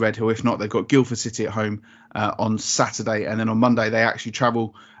they face Redhill. If not, they've got Guildford City at home on Saturday, and then on Monday they actually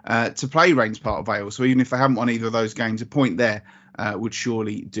travel to play Raynes Park Vale. So even if they haven't won either of those games, a point there would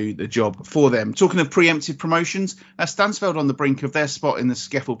surely do the job for them. Talking of preemptive promotions, Stansfeld on the brink of their spot in the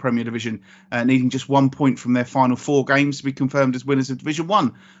SCEFL Premier Division, needing just 1 point from their final 4 games to be confirmed as winners of Division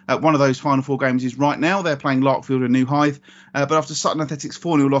 1. One of those final 4 games is right now. They're playing Larkfield and New Hythe. But after Sutton Athletics'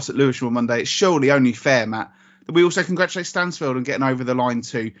 4-0 loss at Lewisham on Monday, it's surely only fair, Matt, that we also congratulate Stansfeld on getting over the line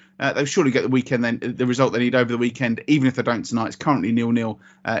too. They'll surely get the result they need over the weekend, even if they don't tonight. It's currently 0-0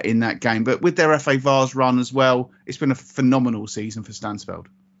 in that game. But with their FA Vars run as well, it's been a phenomenal season for Stansfeld.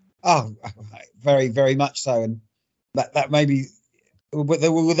 Oh, very, very much so. And that maybe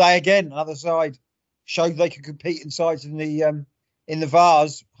will they again, another side, showed they could compete in sides in the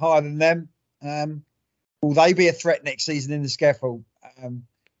Vars higher than them. Will they be a threat next season in the SCEFL?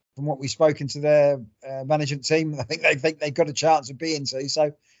 From what we've spoken to their management team, I think they've got a chance of being so.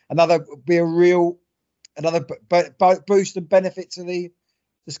 So another boost and benefit to the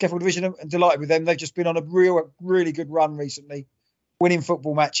SCEFL division. I'm delighted with them. They've just been on a really good run recently, winning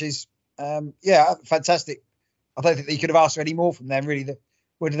football matches. Fantastic. I don't think that you could have asked for any more from them. Really,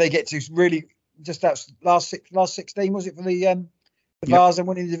 where did they get to? Really, just that last 16 was it for the Vars and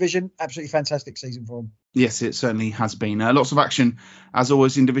winning the division? Absolutely fantastic season for them. Yes, it certainly has been. Lots of action, as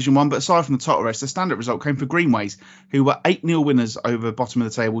always, in Division 1. But aside from the title race, the standout result came for Greenways, who were 8-0 winners over bottom of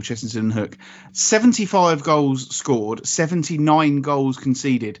the table, Chessington and Hook. 75 goals scored, 79 goals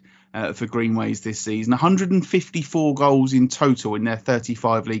conceded for Greenways this season. 154 goals in total in their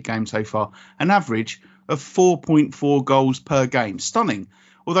 35 league games so far. An average of 4.4 goals per game. Stunning.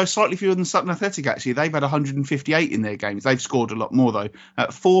 Although slightly fewer than Sutton Athletic, actually. They've had 158 in their games. They've scored a lot more, though.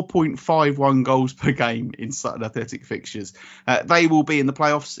 4.51 goals per game in Sutton Athletic fixtures. They will be in the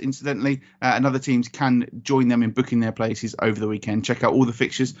playoffs, incidentally, and other teams can join them in booking their places over the weekend. Check out all the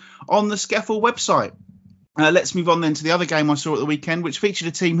fixtures on the SCEFL website. Let's move on then to the other game I saw at the weekend, which featured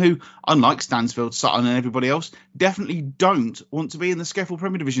a team who, unlike Stansfeld, Sutton and everybody else, definitely don't want to be in the SCEFL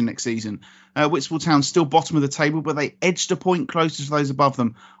Premier Division next season. Whitstable Town still bottom of the table, but they edged a point closer to those above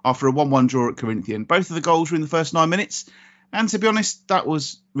them after a 1-1 draw at Corinthian. Both of the goals were in the first 9 minutes, and to be honest, that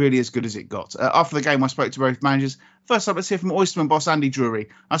was really as good as it got. After the game, I spoke to both managers. First up, let's hear from Oysterman boss Andy Drury.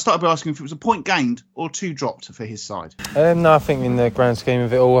 I started by asking if it was a point gained or 2 dropped for his side. No, I think in the grand scheme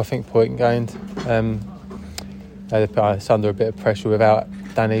of it all, I think point gained. It's under a bit of pressure without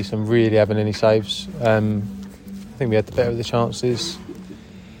Dan Easton really having any saves. I think we had the better of the chances.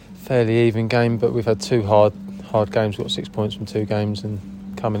 Fairly even game, but we've had 2 hard games. We've got 6 points from 2 games and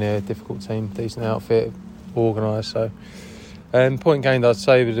coming here, a difficult team, decent outfit, organised. So point gained, I'd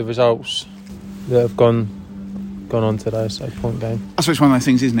say, with the results that have gone on today. So point gained. I suppose one of those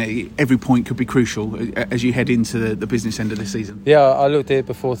things, isn't it? Every point could be crucial as you head into the business end of this season. Yeah, I looked at it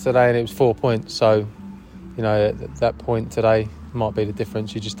before today and it was 4 points. So that point today might be the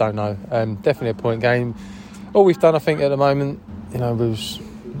difference. You just don't know. Definitely a point game. All we've done, I think, at the moment, was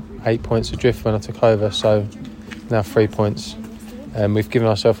 8 points adrift when I took over. So now 3 points. We've given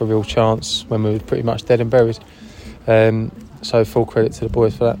ourselves a real chance when we were pretty much dead and buried. So full credit to the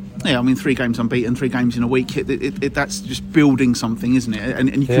boys for that. Yeah, I mean, 3 games unbeaten, 3 games in a week. That's just building something, isn't it?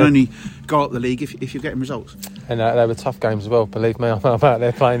 And you can only go up the league if you're getting results. And they were tough games as well. Believe me, I'm out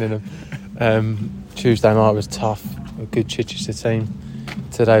there playing in them. Tuesday night was tough. A good Chichester team.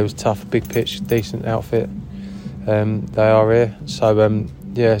 Today was tough. Big pitch, decent outfit. They are here. So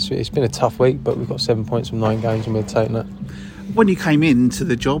it's been a tough week, but we've got 7 points from 9 games, and we're taking it. When you came into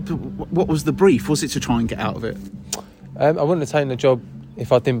the job, what was the brief? Was it to try and get out of it? I wouldn't have taken the job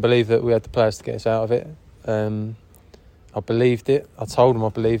if I didn't believe that we had the players to get us out of it. I believed it. I told them I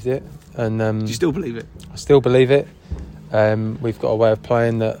believed it. And do you still believe it? I still believe it. We've got a way of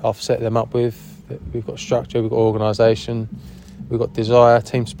playing that I've set them up with. We've got structure, we've got organisation, we've got desire,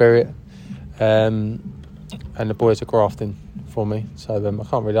 team spirit, and the boys are grafting for me. So I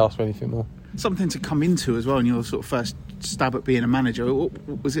can't really ask for anything more. Something to come into as well in your sort of first stab at being a manager.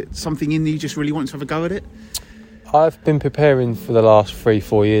 Was it something in you just really wanted to have a go at it? I've been preparing for the last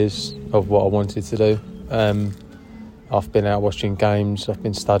 3-4 years of what I wanted to do. I've been out watching games, I've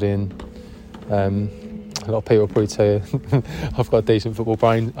been studying. A lot of people will probably tell you I've got a decent football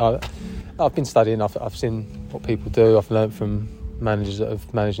brain. I've been studying, I've seen what people do. I've learnt from managers that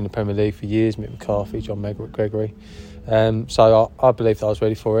have managed in the Premier League for years, Mick McCarthy, John Gregory. So I believed I was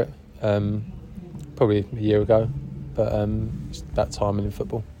ready for it, probably a year ago, but it's that timing in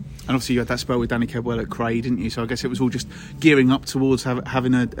football. And obviously you had that spell with Danny Kedwell at Cray, didn't you? So I guess it was all just gearing up towards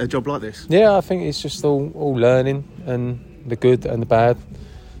having a job like this. Yeah, I think it's just all learning, and the good and the bad.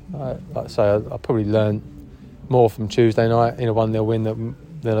 Like I say, I probably learned more from Tuesday night in a 1-0 win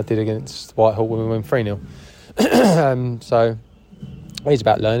than I did against Whitehall when we went 3-0. So it's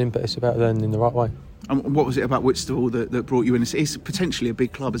about learning, but it's about learning in the right way. And what was it about Whitstable that brought you in? It's potentially a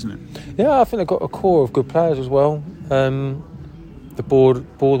big club, isn't it? Yeah, I think they've got a core of good players as well. The board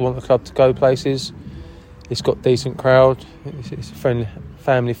want the club to go places. It's got decent crowd. It's a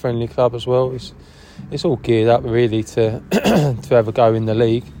family-friendly club as well. It's all geared up really to to have a go in the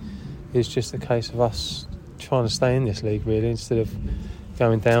league. It's just a case of us trying to stay in this league really, instead of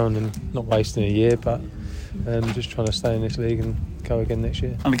going down and not wasting a year, but just trying to stay in this league and go again next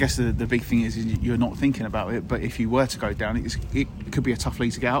year. And I guess the big thing is you're not thinking about it, but if you were to go down, it could be a tough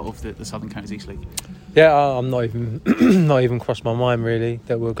league to get out of, the Southern Counties East League. Yeah, I'm not even not even crossed my mind really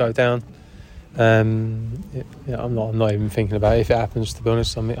that we'll go down. I'm not even thinking about it. If it happens, to be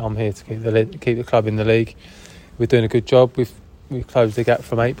honest, I'm here to keep the club in the league. We're doing a good job. We've closed the gap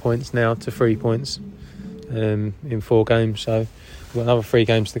from 8 points now to 3 points in 4 games. So we've got another 3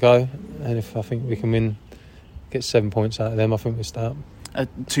 games to go, and if I think we can get 7 points out of them, I think we'll start.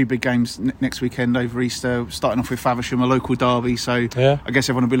 2 big games next weekend over Easter, starting off with Faversham, a local derby. So yeah. I guess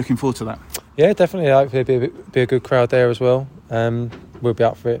everyone will be looking forward to that. Yeah, definitely. Hopefully there'll be a good crowd there as well. We'll be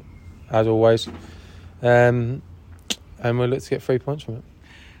up for it, as always. And we'll look to get 3 points from it.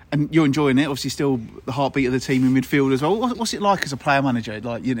 And you're enjoying it, obviously still the heartbeat of the team in midfield as well. What's it like as a player manager?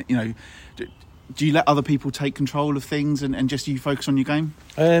 Like, you know, do you let other people take control of things and just you focus on your game?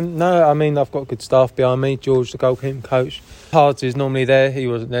 No, I mean, I've got good staff behind me. George, the goalkeeping coach. Hards is normally there. He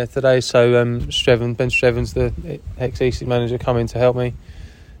wasn't there today. So Ben Strevens, the ex-Eastleigh manager, come in to help me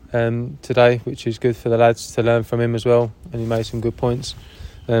today, which is good for the lads to learn from him as well. And he made some good points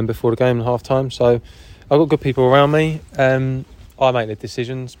before the game and half-time. So I've got good people around me. I make the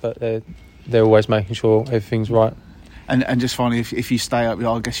decisions, but they're always making sure everything's right. And just finally, if you stay up,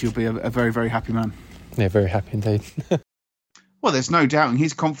 I guess you'll be a very, very happy man. Yeah, very happy indeed. Well, there's no doubting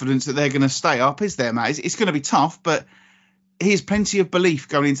his confidence that they're going to stay up, is there, Matt? It's going to be tough, but he has plenty of belief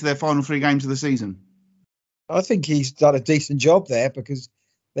going into their final 3 games of the season. I think he's done a decent job there because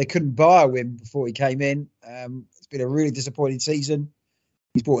they couldn't buy a win before he came in. It's been a really disappointing season.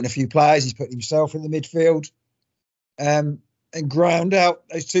 He's brought in a few players. He's put himself in the midfield and ground out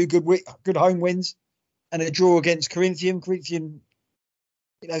those 2 good home wins. And a draw against Corinthian. Corinthian,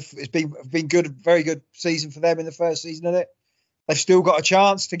 it's been good, very good season for them in the first season of it. They've still got a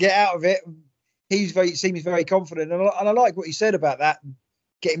chance to get out of it. He seems very confident, and I like what he said about that.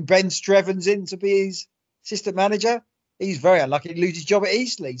 Getting Ben Strevens in to be his assistant manager. He's very unlucky to lose his job at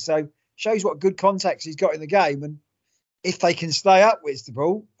Eastleigh, so shows what good contacts he's got in the game. And if they can stay up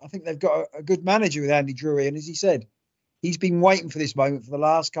Whitstable, I think they've got a good manager with Andy Drury. And as he said, he's been waiting for this moment for the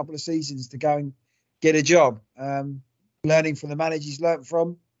last couple of seasons to go and get a job, learning from the manager he's learnt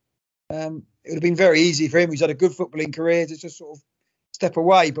from. It would have been very easy for him. He's had a good footballing career to just sort of step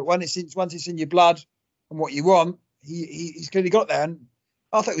away. But once it's in your blood and what you want, he's clearly got there. And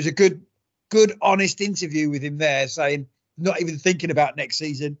I thought it was a good, honest interview with him there, saying not even thinking about next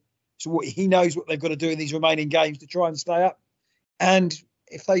season. So he knows what they've got to do in these remaining games to try and stay up. And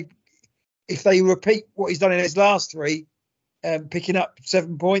if they repeat what he's done in his last 3, picking up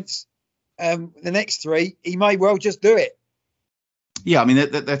 7 points. The next 3, he may well just do it. Yeah, I mean,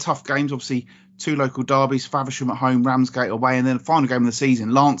 they're tough games. Obviously, 2 local derbies, Faversham at home, Ramsgate away, and then the final game of the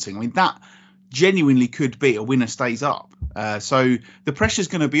season, Lancing. I mean, that genuinely could be a winner stays up. So the pressure's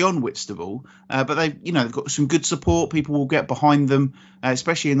going to be on Whitstable, but they've got some good support. People will get behind them,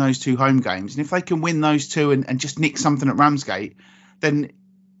 especially in those 2 home games. And if they can win those 2 and just nick something at Ramsgate, then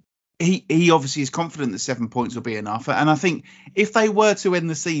he obviously is confident that 7 points will be enough. And I think if they were to end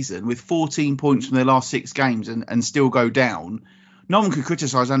the season with 14 points from their last 6 games and still go down, no one could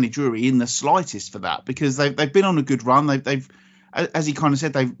criticise Andy Drury in the slightest for that, because they've been on a good run. They've, as he kind of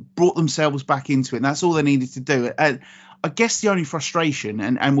said, they've brought themselves back into it, and that's all they needed to do. I guess the only frustration,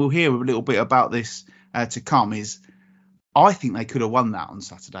 and we'll hear a little bit about this to come, is I think they could have won that on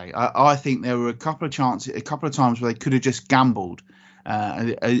Saturday. I think there were a couple of times where they could have just gambled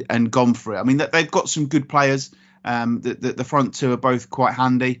and gone for it. I mean, they've got some good players. The front 2 are both quite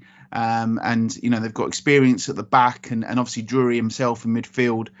handy. And they've got experience at the back, and obviously Drury himself in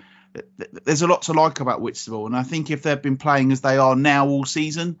midfield. There's a lot to like about Whitstable, and I think if they've been playing as they are now all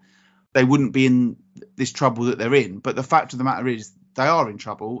season, they wouldn't be in this trouble that they're in. But the fact of the matter is they are in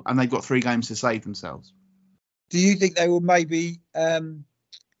trouble, and they've got 3 games to save themselves. Do you think they were maybe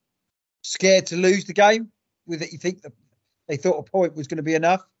scared to lose the game? With it, you think that they thought a point was going to be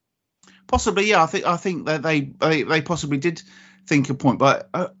enough? Possibly, yeah. I think that they possibly did think a point, but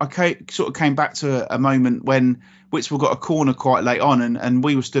I sort of came back to a moment when Whitstable got a corner quite late on, and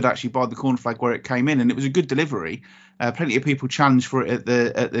we were stood actually by the corner flag where it came in, and it was a good delivery. Plenty of people challenged for it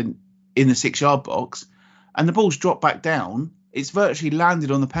in the 6-yard box, and the ball's dropped back down. It's virtually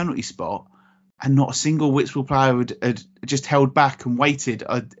landed on the penalty spot, and not a single Whitstable player had just held back and waited.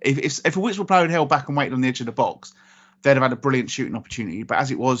 If a Whitstable player had held back and waited on the edge of the box, they'd have had a brilliant shooting opportunity. But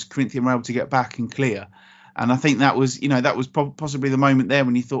as it was, Corinthian were able to get back and clear. And I think that was possibly the moment there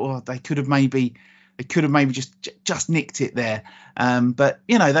when you thought, they could have maybe just nicked it there. But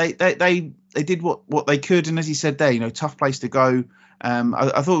they did what they could, and as he said there, tough place to go.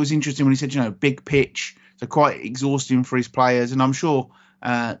 I thought it was interesting when he said, big pitch, so quite exhausting for his players, and I'm sure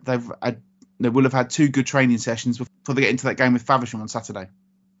they will have had 2 good training sessions before they get into that game with Faversham on Saturday.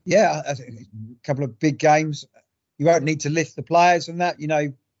 Yeah, a couple of big games. You won't need to lift the players and that.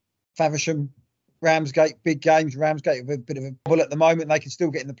 Faversham, Ramsgate, big games. Ramsgate have a bit of a bubble at the moment. They can still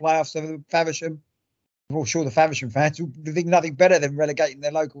get in the playoffs. So Faversham, I'm sure the Faversham fans will think nothing better than relegating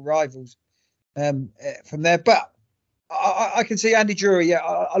their local rivals from there. But I can see Andy Drury. Yeah,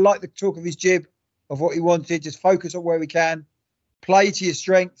 I like the talk of his jib, of what he wanted. Just focus on where we can. Play to your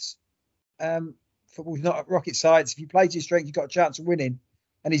strengths. Football's not rocket science. If you play to your strengths, you've got a chance of winning.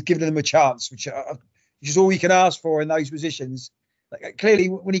 And he's given them a chance, which is all you can ask for in those positions. Clearly,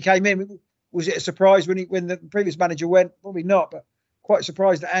 when he came in, was it a surprise when the previous manager went? Probably not, but quite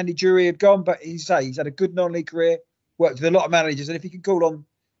surprised that Andy Drury had gone. But he's had a good non-league career, worked with a lot of managers, and if he can call on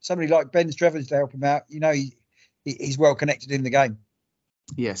somebody like Ben Strevens to help him out, he's well connected in the game.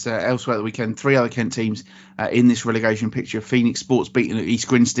 Yes, elsewhere at the weekend, 3 other Kent teams in this relegation picture. Phoenix Sports beaten at East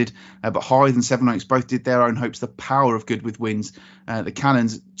Grinstead, but Hythe and Sevenoaks both did their own hopes. The power of good with wins. The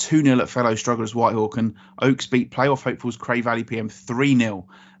Cannons 2-0 at fellow strugglers Whitehawk, and Oaks beat playoff hopefuls Cray Valley PM 3-0,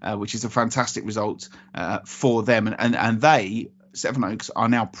 which is a fantastic result for them. And they, Sevenoaks, are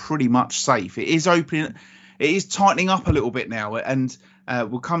now pretty much safe. It is opening, it is tightening up a little bit now, and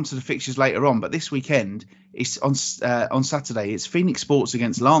we'll come to the fixtures later on. But this weekend, it's on Saturday. It's Phoenix Sports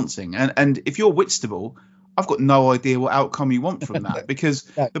against Lancing, and if you're Whitstable, I've got no idea what outcome you want from that, because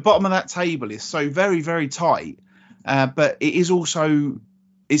the bottom of that table is so very, very tight. But it is also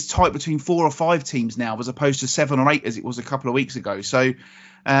tight between 4 or 5 teams now, as opposed to 7 or 8 as it was a couple of weeks ago. So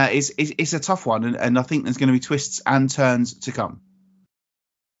it's a tough one, and I think there's going to be twists and turns to come.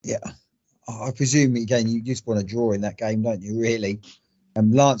 Yeah, I presume again you just want to draw in that game, don't you? Really,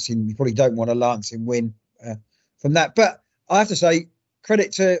 Lancing, you probably don't want a Lancing win from that. But I have to say,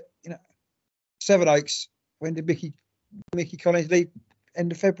 credit to Sevenoaks. When did Mickey Collins leave?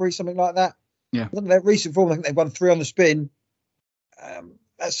 End of February, something like that. Yeah. Their recent form, I think they've won 3 on the spin.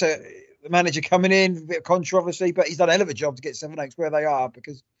 That's the manager coming in, a bit of controversy, but he's done a hell of a job to get Sevenoaks where they are,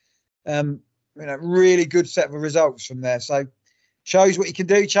 because really good set of results from there. So shows what you can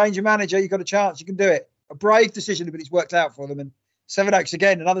do. Change your manager, you've got a chance, you can do it. A brave decision, but it's worked out for them. And Sevenoaks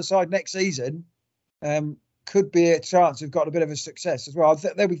again, another side next season, could be a chance of got a bit of a success as well.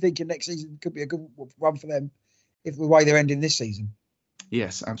 They'll be thinking next season could be a good one for them, if the way they're ending this season.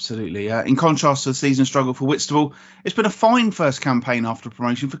 Yes, absolutely. In contrast to the season struggle for Whitstable, it's been a fine first campaign after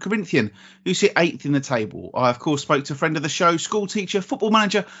promotion for Corinthian, who sit 8th in the table. I, of course, spoke to a friend of the show, school teacher, football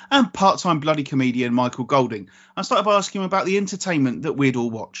manager and part-time bloody comedian Michael Golding. I started by asking him about the entertainment that we'd all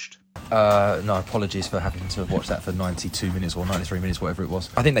watched. No, apologies for having to watch that for 92 minutes or 93 minutes, whatever it was.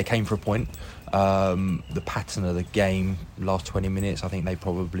 I think they came for a point. The pattern of the game, last 20 minutes, I think they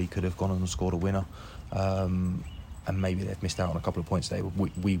probably could have gone on and scored a winner. And maybe they've missed out on a couple of points today.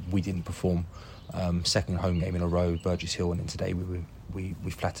 We didn't perform. Second home game in a row, Burgess Hill, and then today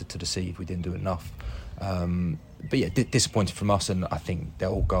we flattered to deceive. We didn't do enough. But yeah, disappointed from us, and I think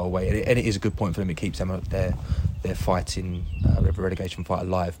they'll go away. And it is a good point for them. It keeps them their fighting relegation fight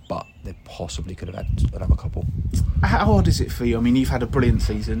alive, but they possibly could have had another couple. How hard is it for you? I mean, you've had a brilliant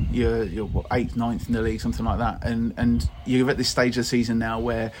season. You're what, 8th, 9th in the league, something like that, and you're at this stage of the season now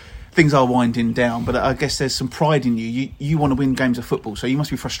where things are winding down. But I guess there's some pride in you. You want to win games of football, so you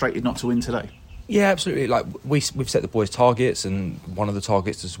must be frustrated not to win today. Yeah, absolutely. Like we've set the boys targets, and one of the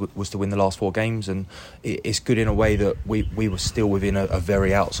targets was to win the last 4 games, and it's good in a way that we were still within a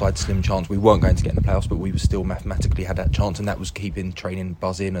very outside slim chance. We weren't going to get in the playoffs, but we were still mathematically had that chance, and that was keeping training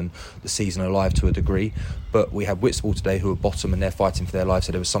buzzing and the season alive to a degree. But we had Whitstable today who are bottom, and they're fighting for their lives,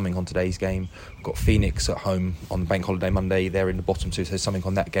 so there was something on today's game. We've got Phoenix at home on Bank Holiday Monday, they're in the bottom too, so there's something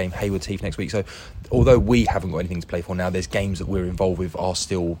on that game. Hayward Heath next week. So although we haven't got anything to play for now, there's games that we're involved with are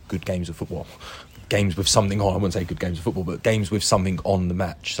still good games of football. Games with something on, I wouldn't say good games of football, but games with something on the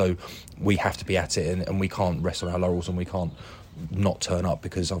match. So we have to be at it, and we can't rest on our laurels, and we can't not turn up,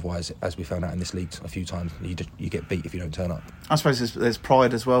 because otherwise, as we found out in this league a few times, you get beat if you don't turn up. I suppose there's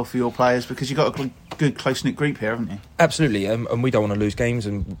pride as well for your players, because you've got a good close-knit group here, haven't you? Absolutely, and we don't want to lose games,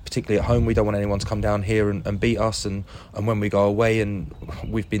 and particularly at home we don't want anyone to come down here and beat us, and when we go away, and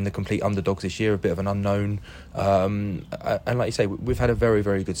we've been the complete underdogs this year, a bit of an unknown, and like you say, we've had a very,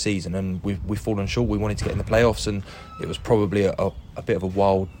 very good season, and we've fallen short. We wanted to get in the playoffs, and it was probably a bit of a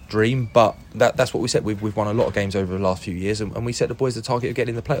wild dream, but that's what we said. We've won a lot of games over the last few years, and we set the boys the target of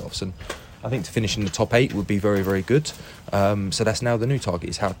getting in the playoffs, and I think to finish in the top 8 would be very, very good. So that's now the new target,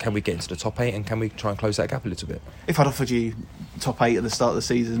 is how can we get into the top 8, and can we try and close that gap a little bit? If I'd offered you top 8 at the start of the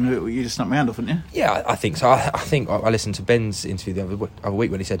season, you just snapped my hand off, wouldn't you? Yeah, I think so. I think I listened to Ben's interview the other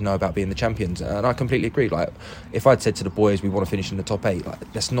week when he said no about being the champions, and I completely agree. Like, if I'd said to the boys we want to finish in the top 8,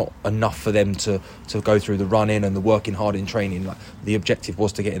 like, that's not enough for them to go through the run-in and the working hard in training. Like, the objective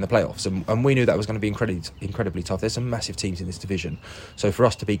was to get in the playoffs, and we knew that was going to be incredibly tough. There's some massive teams in this division, so for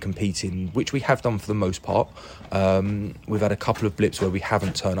us to be competing, which we have done for the most part, we've had a couple of blips where we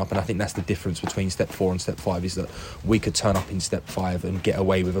haven't turned up, and I think that's the difference between step 4 and step 5, is that we could turn up in step 5 and get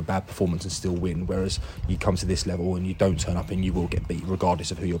away with a bad performance and still win, whereas you come to this level and you don't turn up and you will get beat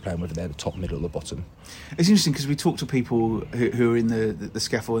regardless of who you're playing, whether they're the top, middle or the bottom. It's interesting because we talk to people who are in the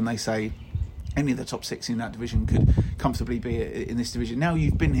SCEFL, and they say any of the top 6 in that division could comfortably be in this division. Now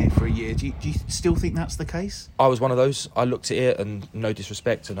you've been here for a year, do you still think that's the case? I was one of those. I looked at it, and no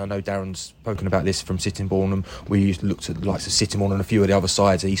disrespect, and I know Darren's spoken about this from Sittingbourne, and we looked at the likes of Sittingbourne and a few of the other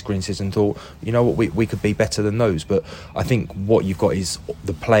sides, East Grinces, and thought, you know what, we could be better than those. But I think what you've got is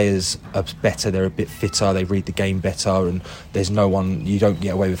the players are better, they're a bit fitter, they read the game better, and there's no one, you don't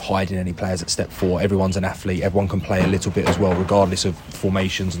get away with hiding any players at step 4. Everyone's an athlete, everyone can play a little bit as well, regardless of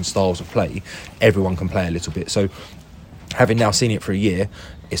formations and styles of play. Everyone can play a little bit. So having now seen it for a year,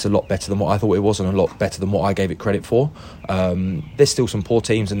 it's a lot better than what I thought it was, and a lot better than what I gave it credit for. There's still some poor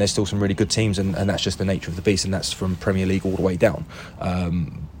teams, and there's still some really good teams, and that's just the nature of the beast, and that's from Premier League all the way down.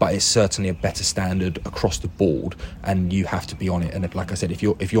 But it's certainly a better standard across the board, and you have to be on it. And like I said, if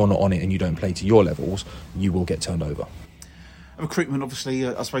you're not on it and you don't play to your levels, you will get turned over. Recruitment, obviously,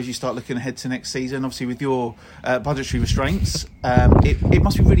 I suppose you start looking ahead to next season. Obviously, with your budgetary restraints, it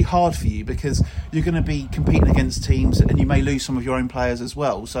must be really hard for you, because you're going to be competing against teams, and you may lose some of your own players as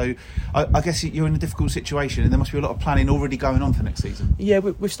well. So I guess you're in a difficult situation, and there must be a lot of planning already going on for next season. Yeah,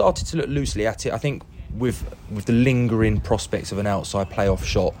 we've started to look loosely at it. I think with the lingering prospects of an outside playoff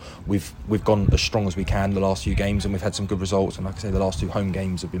shot, we've gone as strong as we can the last few games, and we've had some good results, and like I say, the last 2 home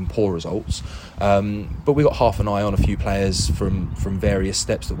games have been poor results, but we've got half an eye on a few players from various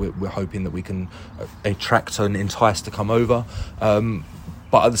steps that we're hoping that we can attract and entice to come over,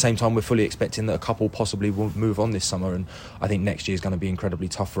 but at the same time we're fully expecting that a couple possibly will move on this summer, and I think next year is going to be incredibly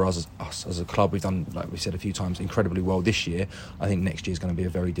tough for us as a club. We've done, like we said a few times, incredibly well this year. I think next year is going to be a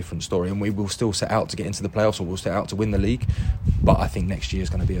very different story, and we will still set out to get into the playoffs, or we'll set out to win the league, but I think next year is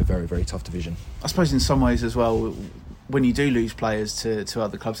going to be a very, very tough division. I suppose in some ways as well, when you do lose players to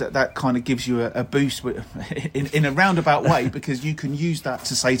other clubs, that kind of gives you a boost in a roundabout way, because you can use that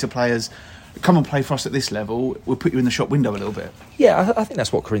to say to players, come and play for us at this level, we'll put you in the shop window a little bit. Yeah, I think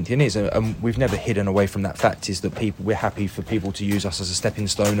that's what Corinthian is, and we've never hidden away from that fact. Is that we're happy for people to use us as a stepping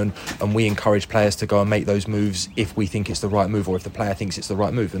stone, and we encourage players to go and make those moves if we think it's the right move, or if the player thinks it's the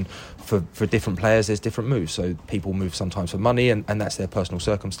right move. And for different players, there's different moves. So people move sometimes for money, and that's their personal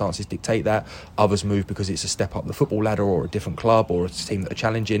circumstances dictate that. Others move because it's a step up the football ladder, or a different club, or a team that are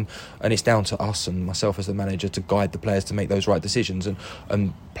challenging. And it's down to us and myself as the manager to guide the players to make those right decisions.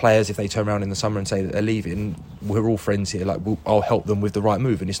 And players, if they turn around in the summer and say that they're leaving, we're all friends here. Like, I'll help them with the right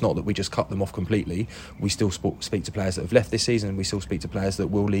move, and it's not that we just cut them off completely. We still speak to players that have left this season, and we still speak to players that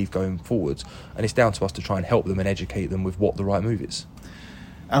will leave going forwards, and it's down to us to try and help them and educate them with what the right move is.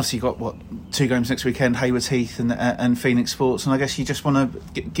 Elsie, you've got 2 games next weekend, Haywards Heath and Phoenix Sports, and I guess you just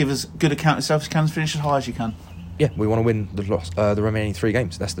want to give us good account of yourself, so you can finish as high as you can. Yeah, we want to win the remaining 3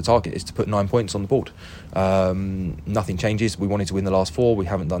 games. That's the target, is to put 9 points on the board. Nothing changes. We wanted to win the last 4. We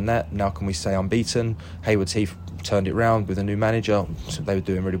haven't done that. Now can we stay unbeaten? Haywards Heath turned it round with a new manager. So they were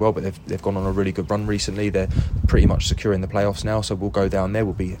doing really well, but they've gone on a really good run recently. They're pretty much secure in the playoffs now, so we'll go down there.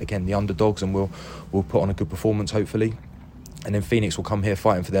 We'll be, again, the underdogs, and we'll put on a good performance, hopefully. And then Phoenix will come here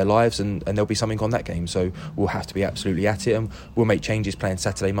fighting for their lives, and there'll be something on that game. So we'll have to be absolutely at it, and we'll make changes. Playing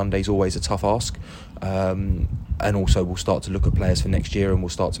Saturday, Monday's always a tough ask. And also we'll start to look at players for next year, and we'll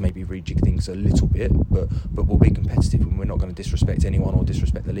start to maybe rejig things a little bit, but we'll be competitive, and we're not going to disrespect anyone or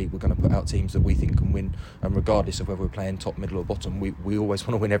disrespect the league. We're going to put out teams that we think can win, and regardless of whether we're playing top, middle or bottom, we always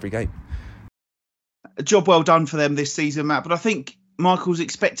want to win every game. A job well done for them this season, Matt, but I think Michael's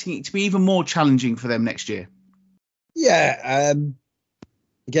expecting it to be even more challenging for them next year. Yeah,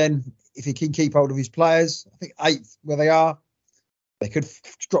 again, if he can keep hold of his players, I think 8th where they are, they could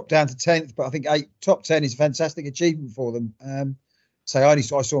drop down to 10th, but I think top 10 is a fantastic achievement for them. I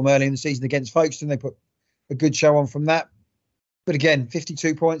saw them early in the season against Folkestone. They put a good show on from that. But again,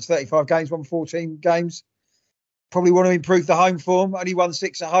 52 points, 35 games, won 14 games. Probably want to improve the home form. Only won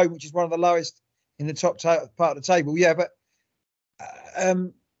 6 at home, which is one of the lowest in the top part of the table. Yeah, but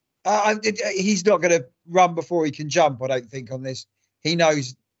he's not going to run before he can jump, I don't think, on this. He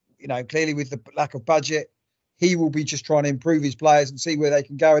knows, clearly with the lack of budget, he will be just trying to improve his players and see where they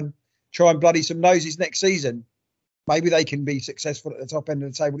can go and try and bloody some noses next season. Maybe they can be successful at the top end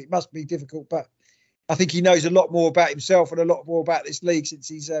of the table. It must be difficult, but I think he knows a lot more about himself and a lot more about this league since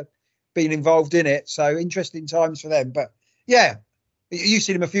he's been involved in it. So interesting times for them. But yeah, you've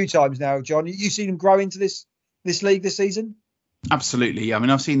seen him a few times now, John. You've seen him grow into this league this season? Absolutely. I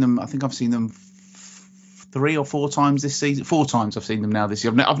mean, I've seen them 3 or 4 times this season. 4 times I've seen them now this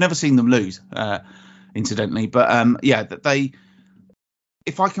year. I've never seen them lose, incidentally. But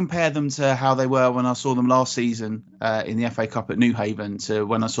if I compare them to how they were when I saw them last season in the FA Cup at Newhaven to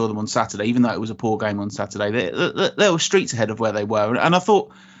when I saw them on Saturday, even though it was a poor game on Saturday, they were streets ahead of where they were. And I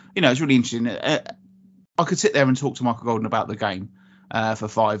thought, it was really interesting. I could sit there and talk to Michael Golden about the game for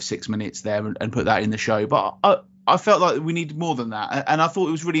 5-6 minutes there and put that in the show. But I felt like we needed more than that. And I thought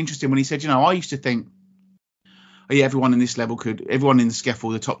it was really interesting when he said, I used to think, everyone in this level everyone in the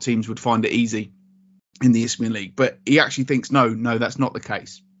SCEFL, the top teams would find it easy in the Isthmian League. But he actually thinks, no, that's not the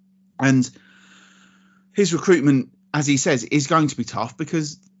case. And his recruitment, as he says, is going to be tough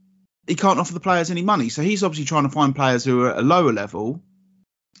because he can't offer the players any money. So he's obviously trying to find players who are at a lower level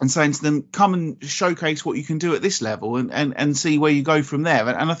and saying to them, come and showcase what you can do at this level and see where you go from there.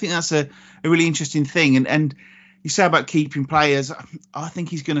 And I think that's a really interesting thing. And you say about keeping players, I think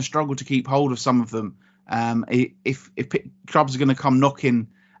he's going to struggle to keep hold of some of them. If clubs are going to come knocking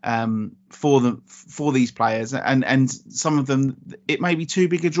for these players, and some of them, it may be too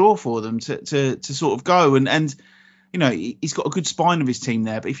big a draw for them to sort of go. And he's got a good spine of his team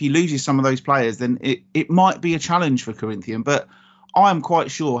there. But if he loses some of those players, then it might be a challenge for Corinthian. But I am quite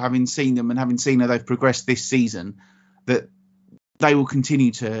sure, having seen them and having seen how they've progressed this season, that they will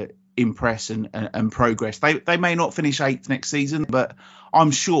continue to impress and progress. They may not finish 8th next season, but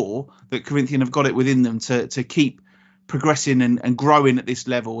I'm sure that Corinthian have got it within them to keep progressing and growing at this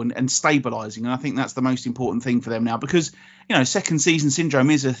level and stabilising. And I think that's the most important thing for them now, because second season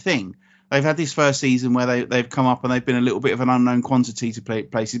syndrome is a thing. They've had this first season where they've come up and they've been a little bit of an unknown quantity to play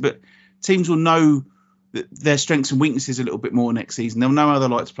places, but teams will know their strengths and weaknesses a little bit more next season. They'll know how they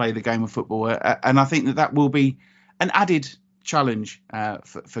like to play the game of football, and I think that will be an added challenge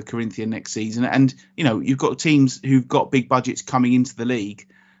for Corinthian next season. And you've got teams who've got big budgets coming into the league,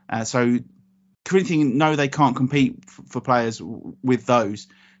 so Corinthian know they can't compete for players with those,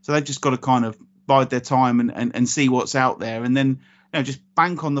 so they've just got to kind of bide their time and see what's out there, and then just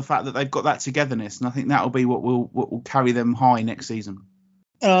bank on the fact that they've got that togetherness. And I think that'll be what will carry them high next season.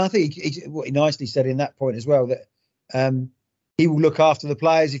 I think what he nicely said in that point as well, that he will look after the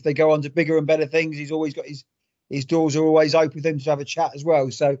players if they go on to bigger and better things. He's always got his doors are always open with them to have a chat as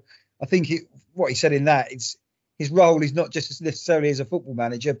well. So I think what he said in that, his role is not just necessarily as a football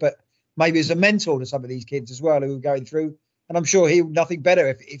manager, but maybe as a mentor to some of these kids as well who are going through. And I'm sure he would nothing better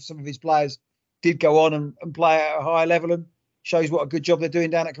if some of his players did go on and play at a higher level, and shows what a good job they're doing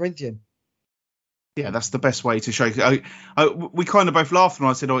down at Corinthian. Yeah, that's the best way to show. We kind of both laughed when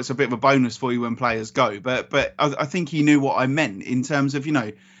I said, "Oh, it's a bit of a bonus for you when players go." But I think he knew what I meant in terms of,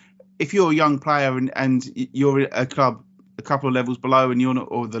 if you're a young player and you're at a club a couple of levels below and you're not,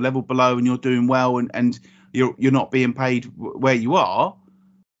 or the level below, and you're doing well and you're not being paid where you are,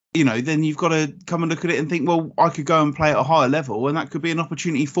 then you've got to come and look at it and think, well, I could go and play at a higher level, and that could be an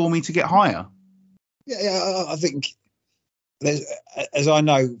opportunity for me to get higher. Yeah, I think. As I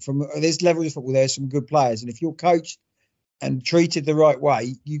know, from this level of football, there's some good players, and if you're coached and treated the right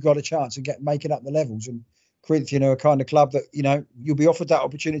way, you got a chance of making up the levels. And Corinthian are a kind of club that you'll be offered that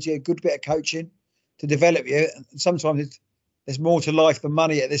opportunity, a good bit of coaching to develop you. And sometimes there's more to life than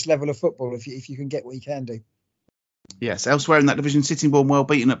money at this level of football if you can get what you can do. Yes, elsewhere in that division, Sittingbourne well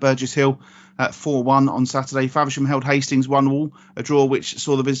beaten at Burgess Hill at 4-1 on Saturday. Faversham held Hastings 1-1, a draw which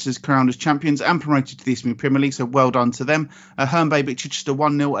saw the visitors crowned as champions and promoted to the East Premier League, so well done to them. Herne Bay beat Chichester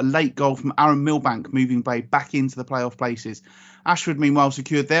 1-0, a late goal from Aaron Milbank, moving Bay back into the playoff places. Ashford, meanwhile,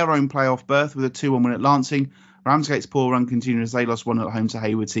 secured their own playoff berth with a 2-1 win at Lancing. Ramsgate's poor run continued as they lost 1-0 at home to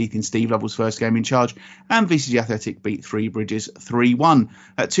Haywards Heath in Steve Lovell's first game in charge, and VCD Athletic beat Three Bridges 3-1.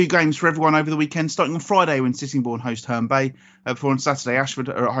 2 games for everyone over the weekend, starting on Friday when Sittingbourne host Herne Bay. Before on Saturday, Ashford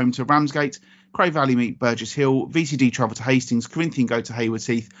are at home to Ramsgate, Cray Valley meet Burgess Hill, VCD travel to Hastings, Corinthian go to Haywards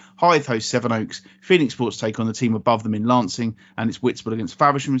Heath, Hythe host Sevenoaks, Phoenix Sports take on the team above them in Lancing, and it's Whitstable against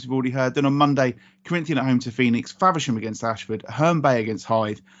Faversham, as we've already heard. Then on Monday, Corinthian at home to Phoenix, Faversham against Ashford, Herne Bay against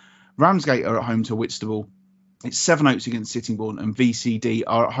Hythe, Ramsgate are at home to Whitstable. It's Sevenoaks against Sittingbourne, and VCD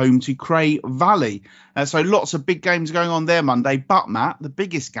are at home to Cray Valley. So lots of big games going on there Monday. But, Matt, the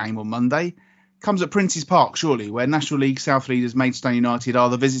biggest game on Monday comes at Prince's Park, surely, where National League South leaders Maidstone United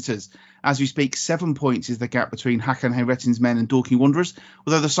are the visitors. As we speak, 7 points is the gap between Hacken Hayretton's men and Dorking Wanderers,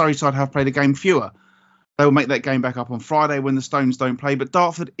 although the Surrey side have played a game fewer. They will make that game back up on Friday when the Stones don't play, but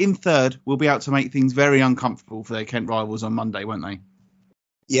Dartford in third will be out to make things very uncomfortable for their Kent rivals on Monday, won't they?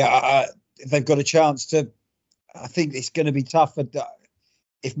 Yeah, they've got a chance to. I think it's going to be tough.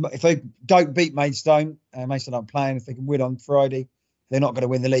 If they don't beat Maidstone, Maidstone aren't playing. If they can win on Friday, they're not going to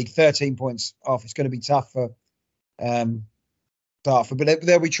win the league. 13 points off. It's going to be tough for Dartford. But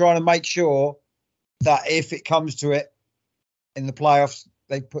they'll be trying to make sure that if it comes to it in the playoffs,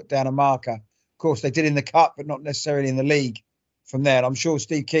 they put down a marker. Of course, they did in the cup, but not necessarily in the league from there. And I'm sure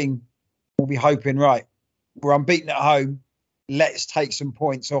Steve King will be hoping, right, we're unbeaten at home. Let's take some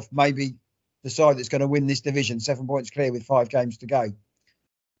points off maybe the side that's going to win this division, 7 points clear with 5 games to go.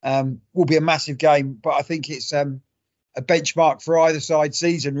 Will be a massive game, but I think it's a benchmark for either side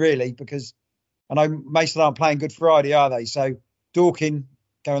season, really, because I know Maidstone aren't playing Good Friday, are they? So Dorking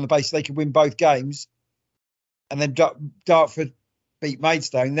go on the basis they could win both games, and then Dartford beat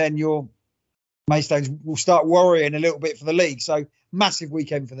Maidstone, then your Maidstones will start worrying a little bit for the league. So massive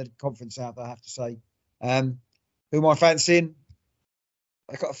weekend for the Conference South, I have to say. Who am I fancying?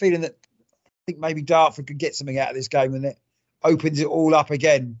 I've got a feeling that I think maybe Dartford could get something out of this game and it opens it all up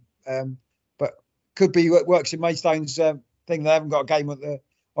again. But could be what works in Maidstone's thing. They haven't got a game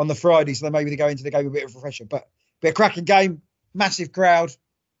on the Friday, so maybe they go into the game a bit of a refresher. But be a cracking game, massive crowd.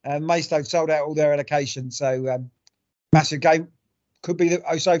 Maidstone sold out all their allocation, so massive game. Could be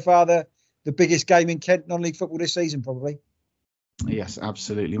so far the biggest game in Kent non-league football this season, probably. Yes,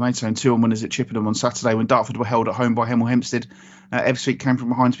 absolutely. Maidstone 2-1 winners at Chippenham on Saturday when Dartford were held at home by Hemel Hempstead. Ebbsfleet came from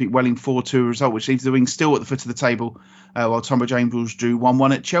behind to beat Welling 4-2, a result which leaves the Wings still at the foot of the table, while Tonbridge Angels drew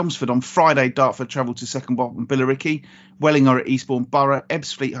 1-1 at Chelmsford. On Friday, Dartford travelled to second bottom Billericay. Welling are at Eastbourne Borough.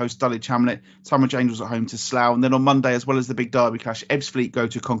 Ebbsfleet host Dulwich Hamlet. Tonbridge Angels at home to Slough. And then on Monday, as well as the big derby clash, Ebbsfleet go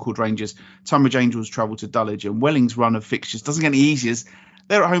to Concord Rangers. Tonbridge Angels travel to Dulwich. And Welling's run of fixtures doesn't get any easier.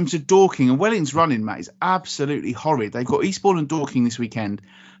 They're at home to Dorking, and Welling's running, Matt, is absolutely horrid. They've got Eastbourne and Dorking this weekend.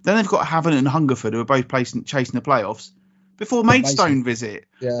 Then they've got Havant and Hungerford, who are both chasing the playoffs. Before Maidstone visit,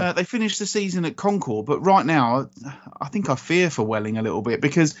 they finished the season at Concord. But right now, I think I fear for Welling a little bit,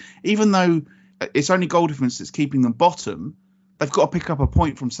 because even though it's only goal difference that's keeping them bottom, they've got to pick up a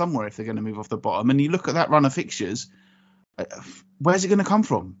point from somewhere if they're going to move off the bottom. And you look at that run of fixtures, where's it going to come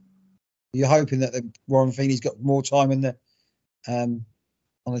from? You're hoping that Warren Feeney's got more time in the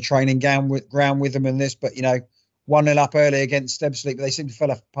on the training ground with them in this, but 1-0 up early against Ebbsfleet, but they seem to fall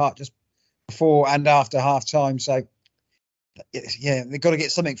apart just before and after half time. So yeah, they've got to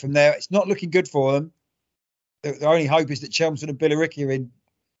get something from there. It's not looking good for them. the only hope is that Chelmsford and Billericay are in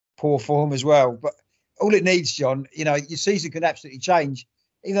poor form as well. But all it needs, John, your season can absolutely change.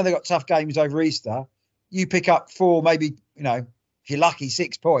 Even though they've got tough games over Easter, you pick up 4, maybe, if you're lucky,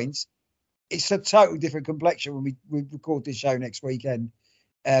 6 points. It's a totally different complexion when we record this show next weekend.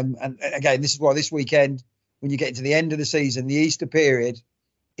 And again, this is why this weekend, when you get into the end of the season, the Easter period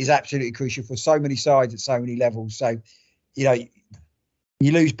is absolutely crucial for so many sides at so many levels. So, you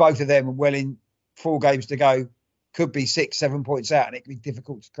lose both of them and well in 4 games to go, could be 6, 7 points out, and it could be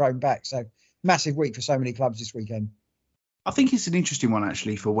difficult to climb back. So massive week for so many clubs this weekend. I think it's an interesting one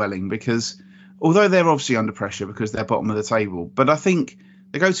actually for Welling, because although they're obviously under pressure because they're bottom of the table, but I think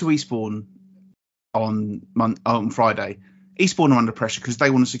they go to Eastbourne on Friday. Eastbourne are under pressure because they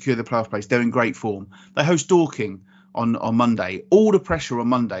want to secure the playoff place. They're in great form. They host Dorking on Monday. All the pressure on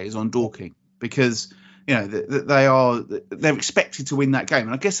Monday is on Dorking because they're expected to win that game.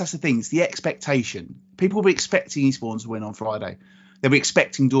 And I guess that's the thing. It's the expectation. People will be expecting Eastbourne to win on Friday. They'll be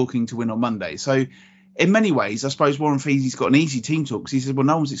expecting Dorking to win on Monday. So in many ways, I suppose Warren Feasy's got an easy team talk because he said, well,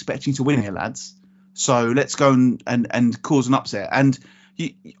 no one's expecting to win here, lads. So let's go and cause an upset. And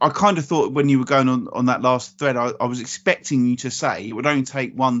I kind of thought when you were going on that last thread, I was expecting you to say it would only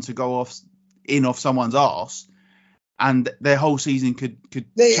take one to go off someone's arse and their whole season could change.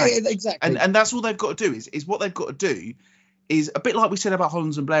 Exactly. And that's all they've got to do is what they've got to do is a bit like we said about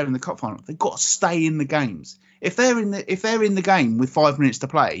Hollands and Blair in the cup final. They've got to stay in the games. If they're in the game with 5 minutes to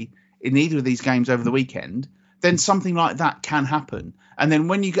play in either of these games over the weekend, then something like that can happen. And then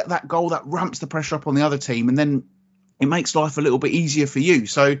when you get that goal, that ramps the pressure up on the other team, and then it makes life a little bit easier for you.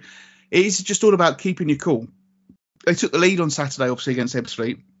 So it is just all about keeping your cool. They took the lead on Saturday, obviously, against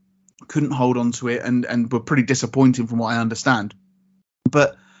Ebbsfleet. Couldn't hold on to it and were pretty disappointing from what I understand.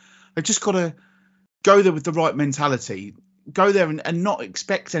 But they've just got to go there with the right mentality. Go there and not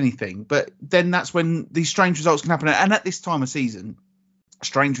expect anything. But then that's when these strange results can happen. And at this time of season,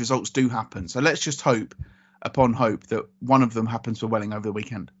 strange results do happen. So let's just hope upon hope that one of them happens for Welling over the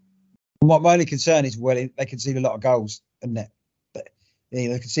weekend. My only concern is Welling, they concede a lot of goals, and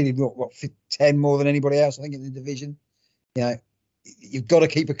they conceded 10 more than anybody else, I think, in the division. You've got to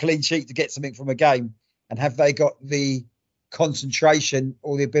keep a clean sheet to get something from a game, and have they got the concentration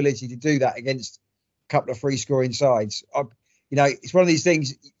or the ability to do that against a couple of free scoring sides? It's one of these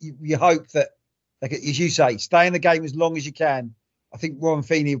things. You hope that, like as you say, stay in the game as long as you can. I think Warren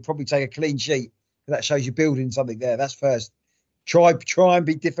Feeney will probably take a clean sheet. That shows you're building something there. That's first. Try and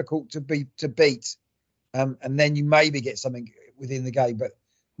be difficult to beat, and then you maybe get something within the game. But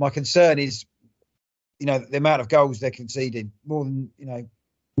my concern is, the amount of goals they're conceding, more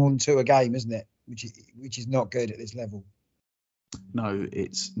than 2 a game, isn't it? Which is not good at this level. No,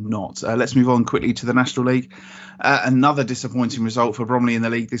 it's not. Let's move on quickly to the National League. Another disappointing result for Bromley in the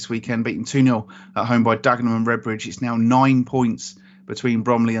league this weekend, beaten 2-0 at home by Dagenham and Redbridge. It's now 9 points between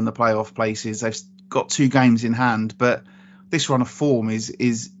Bromley and the playoff places. They've got 2 games in hand, but this run of form is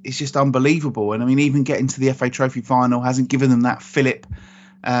just unbelievable. And I mean, even getting to the FA Trophy final hasn't given them that fillip.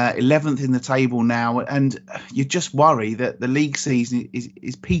 11th in the table now, and you just worry that the league season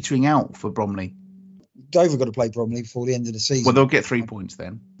is petering out for Bromley. Dover got to play Bromley before the end of the season. Well, they'll get 3 points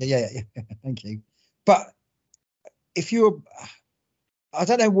then. Yeah. Thank you. But I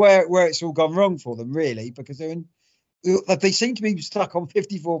don't know where it's all gone wrong for them, really, because they seem to be stuck on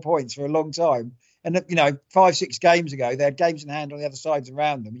 54 points for a long time. And 5-6 games ago, they had games in hand on the other sides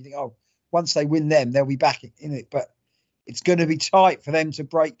around them. You think, once they win them, they'll be back in it. But it's going to be tight for them to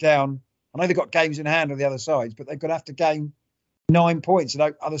break down. I know they've got games in hand on the other sides, but they're going to have to gain 9 points,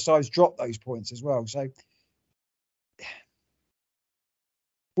 and other sides drop those points as well. So,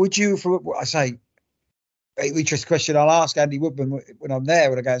 would you, for what I say, an interesting question I'll ask Andy Woodman when I'm there,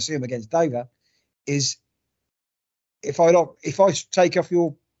 when I go and see him against Dover, is if I take off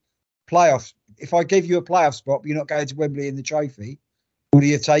your playoffs, if I give you a playoff spot, but you're not going to Wembley in the trophy, would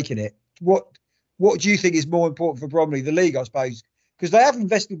you have taken it? What do you think is more important for Bromley? The league, I suppose, because they have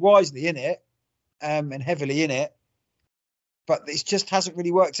invested wisely in it and heavily in it, but it just hasn't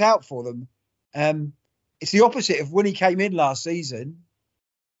really worked out for them. It's the opposite of when he came in last season.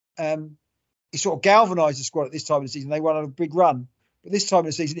 He sort of galvanised the squad at this time of the season. They went on a big run, but this time of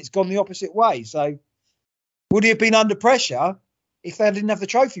the season, it's gone the opposite way. So, would he have been under pressure if they didn't have the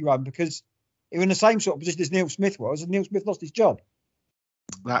trophy run? Because they were in the same sort of position as Neil Smith was, and Neil Smith lost his job.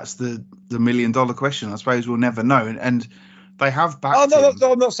 That's the $1 million question. I suppose we'll never know. And they have backed him.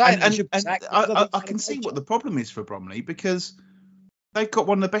 No, I'm not saying. I can see what the problem is for Bromley, because they've got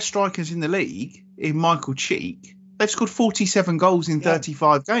one of the best strikers in the league in Michael Cheek. They've scored 47 goals in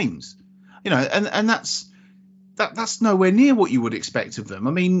 35 games. And that's that's nowhere near what you would expect of them.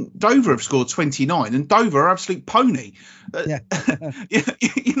 I mean, Dover have scored 29, and Dover are absolute pony. Yeah.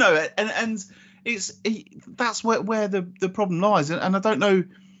 You know, and that's where the problem lies, and I don't know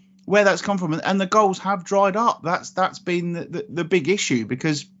where that's come from. And the goals have dried up. That's been the big issue,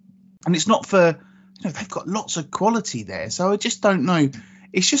 because, and it's not for, you know, they've got lots of quality there, so I just don't know.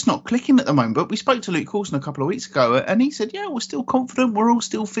 It's just not clicking at the moment. But we spoke to Luke Coulson a couple of weeks ago, and he said, yeah, we're still confident, we're all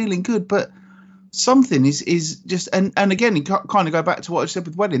still feeling good, but something is just, and again, you kind of go back to what I said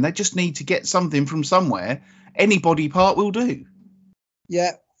with Welling. They just need to get something from somewhere. Any body part will do.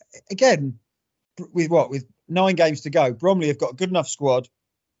 Yeah, again, with 9 games to go, Bromley have got a good enough squad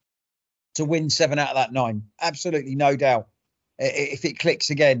to win 7 out of that 9. Absolutely, no doubt. If it clicks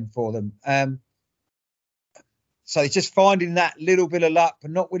again for them. So it's just finding that little bit of luck,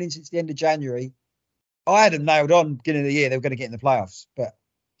 and not winning since the end of January. I had them nailed on beginning of the year. They were going to get in the playoffs, but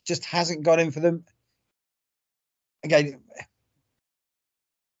it just hasn't got in for them. Again,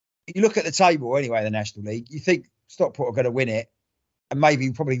 you look at the table anyway in the National League, you think Stockport are going to win it, and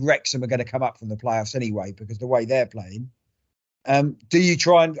probably Wrexham are going to come up from the playoffs anyway, because the way they're playing. Do you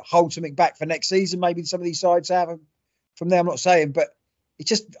try and hold something back for next season? Maybe some of these sides have from there. I'm not saying, but it's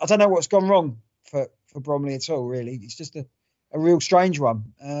just, I don't know what's gone wrong for Bromley at all, really. It's just a real strange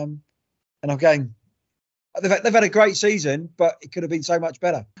one. And again, they've had a great season, but it could have been so much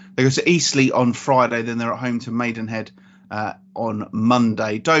better. They go to Eastleigh on Friday, then they're at home to Maidenhead on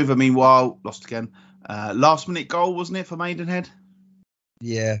Monday. Dover, meanwhile, lost again. Last minute goal, wasn't it, for Maidenhead?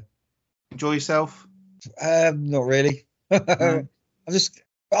 Yeah. Enjoy yourself? Not really. No.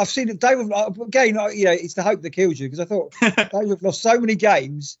 I've seen it. Dover again. You know, it's the hope that kills you, because I thought Dover have lost so many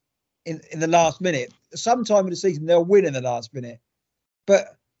games in the last minute. Sometime in the season they'll win in the last minute, but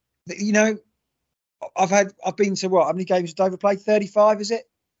you know, I've been to what? How many games has Dover played? 35, is it?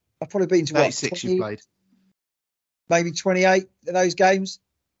 I've probably been to 36 you played. Maybe 28 of those games.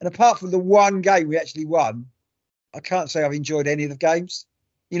 And apart from the one game we actually won, I can't say I've enjoyed any of the games.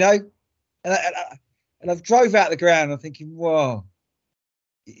 You know, and I've drove out the ground. I'm thinking, whoa,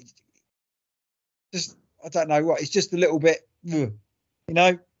 just I don't know what. It's just a little bit, you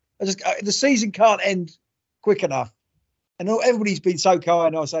know. The season can't end quick enough, and everybody's been so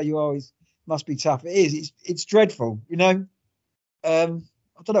kind. I say you always must be tough. It is. It's dreadful. You know. I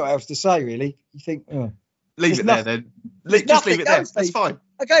don't know what else to say, really. You think, leave it there, then. Just leave it there. That's fine.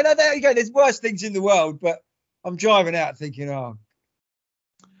 Okay, no, there you go. There's worse things in the world, but I'm driving out thinking,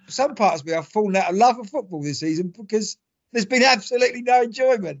 some parts of me have fallen out of love of football this season, because there's been absolutely no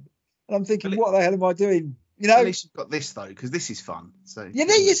enjoyment, and I'm thinking, what the hell am I doing? You know, at least you've got this though, because this is fun. So yeah,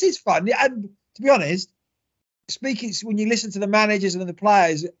 this is fun. Yeah, and to be honest, when you listen to the managers and the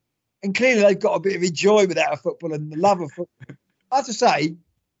players, and clearly they've got a bit of enjoyment out of football and the love of football. I have to say,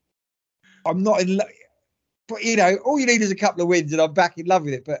 I'm not in love, but you know, all you need is a couple of wins, and I'm back in love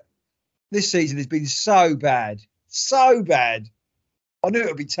with it. But this season has been so bad. I knew it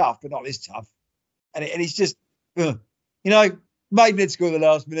would be tough, but not this tough. And it's just, you know, Maidenhead scored the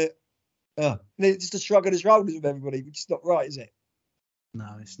last minute. It's just a shrug on the shoulders of everybody, which is not right, is it?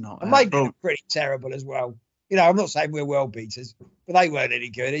 No, it's not. And Maidenhead are pretty terrible as well. You know, I'm not saying we're world beaters, but they weren't any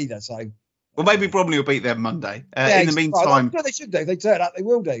good either. So, well, maybe Bromley will beat them Monday. In the meantime, right. No, they should do. If they turn up, they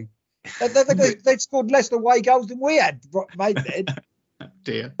will do. They'd scored less away goals than we had, Maidenhead.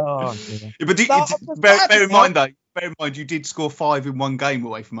 Dear. Oh, dear. Yeah, but bear in mind, though. Bear in mind, you did score 5 in one game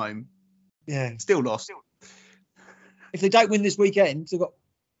away from home. Yeah. Still lost. If they don't win this weekend,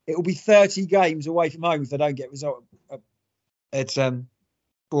 it will be 30 games away from home if they don't get a result at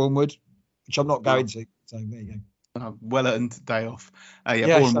Bournemouth, which I'm not going to. So there you go. Well-earned day off.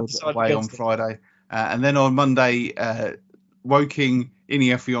 Bournemouth away on Friday. And then on Monday, Woking,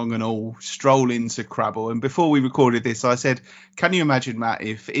 Ini Effiong and all stroll into Crabble. And before we recorded this, I said, can you imagine, Matt,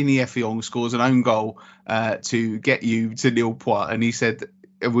 if Ini Effiong scores an own goal to get you to Nil Point? And he said,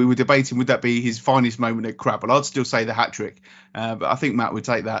 we were debating, would that be his finest moment at Crabble? I'd still say the hat-trick. But I think Matt would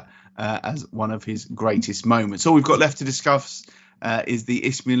take that as one of his greatest moments. All we've got left to discuss is the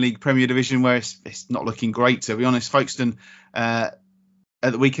Isthmian League Premier Division, where it's not looking great, to be honest. Folkestone, at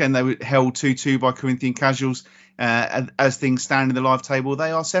the weekend, they were held 2-2 by Corinthian Casuals. As things stand in the live table,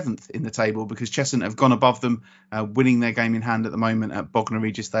 they are 7th in the table, because Cheshunt have gone above them, winning their game in hand at the moment at Bognor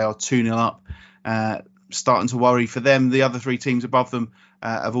Regis. They are 2-0 up. Starting to worry for them. The other 3 teams above them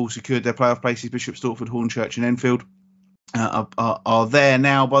have all secured their playoff places. Bishop Stortford, Hornchurch and Enfield are there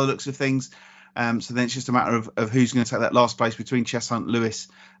now by the looks of things. So then it's just a matter of who's going to take that last place between Cheshunt, Lewis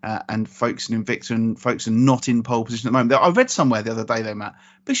and Folkestone Invicta. And Folkestone not in pole position at the moment. I read somewhere the other day though, Matt,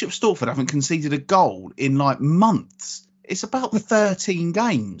 Bishop Stortford haven't conceded a goal in like months. It's about 13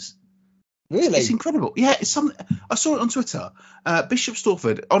 games. Really? It's incredible. Yeah, it's something. I saw it on Twitter. Bishop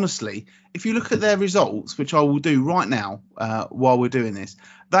Stortford, honestly, if you look at their results, which I will do right now while we're doing this,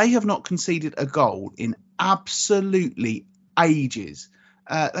 they have not conceded a goal in absolutely ages.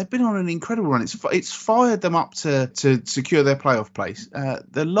 They've been on an incredible run. It's fired them up to secure their playoff place.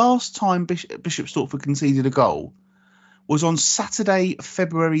 The last time Bishop Stortford conceded a goal was on Saturday,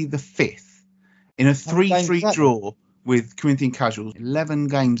 February the 5th, in a 3-3 draw with Corinthian Casuals 11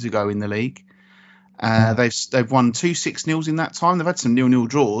 games ago in the league. They've won 2 6-0s in that time. They've had some 0-0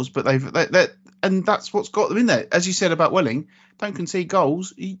 draws, but and that's what's got them in there. As you said about Welling, don't concede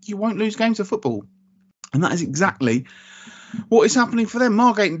goals, you won't lose games of football, and that is exactly what is happening for them.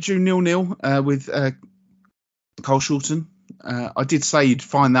 Margate drew 0-0 with Carl Shulton. I did say you'd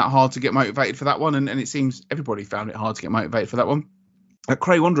find that hard to get motivated for that one, and it seems everybody found it hard to get motivated for that one.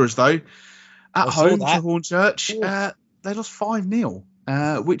 Cray Wanderers, though, at home to Hornchurch, they lost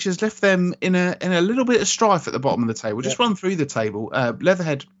 5-0, which has left them in a little bit of strife at the bottom of the table. Just run through the table.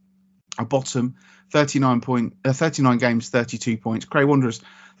 Leatherhead are bottom, 39 games, 32 points. Cray Wanderers,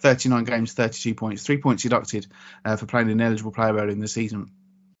 39 games, 32 points. 3 points deducted for playing an ineligible player earlier in the season.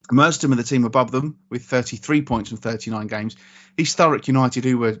 Merstham are the team above them with 33 points from 39 games. East Thurrock United,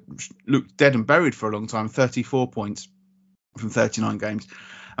 who looked dead and buried for a long time, 34 points from 39 games.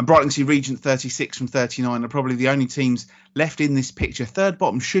 And Brightlingsea Regent, 36 from 39, are probably the only teams left in this picture. Third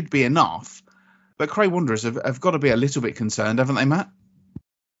bottom should be enough, but Cray Wanderers have got to be a little bit concerned, haven't they, Matt?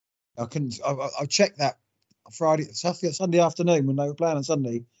 I checked that Sunday afternoon when they were playing on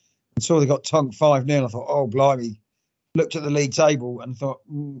Sunday and saw they got tonked 5-0. I thought, oh, blimey. Looked at the league table and thought,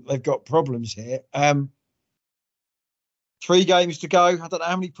 they've got problems here. 3 games to go. I don't know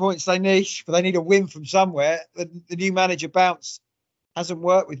how many points they need, but they need a win from somewhere. The new manager Bounce hasn't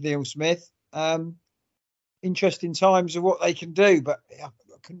worked with Neil Smith. Interesting times of what they can do, but I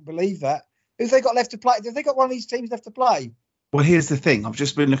couldn't believe that. Who've they got left to play? Have they got one of these teams left to play? Well, here's the thing. I've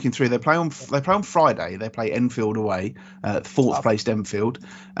just been looking through. They play on Friday. They play Enfield away, fourth placed Enfield.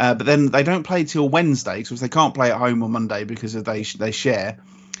 But then they don't play till Wednesday because they can't play at home on Monday because they share.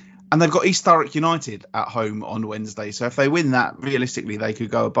 And they've got East Thurrock United at home on Wednesday. So if they win that, realistically, they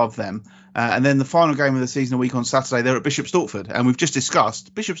could go above them. And then the final game of the season a week on Saturday, they're at Bishop Stortford. And we've just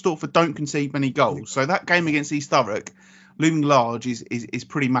discussed Bishop Stortford don't concede many goals. So that game against East Thurrock, looming large, is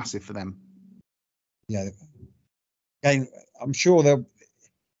pretty massive for them. Yeah. Again, I'm sure the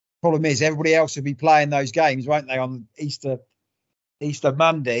problem is everybody else will be playing those games, won't they, on Easter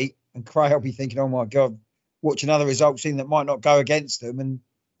Monday, and Cray will be thinking, oh my God, watch another result scene that might not go against them, and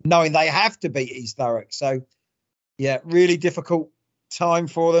knowing they have to beat East Thurrock. So, yeah, really difficult time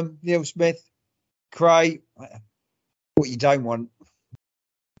for them. Neil Smith, Cray, what you don't want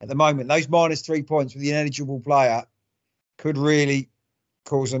at the moment. Those -3 points with the ineligible player could really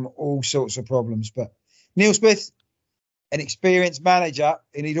cause them all sorts of problems. But Neil Smith, an experienced manager,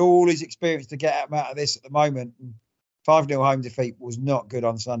 he need all his experience to get him out of this at the moment. 5-0 home defeat was not good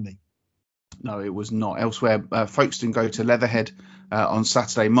on Sunday. No, it was not. Elsewhere, Folkestone go to Leatherhead on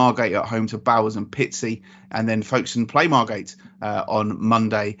Saturday. Margate at home to Bowers and Pitsea. And then Folkestone play Margate on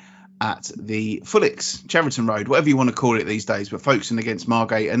Monday at the Fullix, Cheverton Road, whatever you want to call it these days. But Folkestone against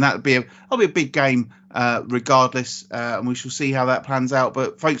Margate. And that'll be a big game regardless. And we shall see how that plans out.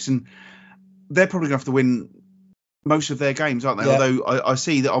 But Folkestone, they're probably going to have to win most of their games, aren't they? Yeah. Although I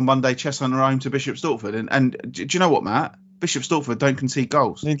see that on Monday, Cheshunt are home to Bishop Stortford. And do you know what, Matt? Bishop Stortford don't concede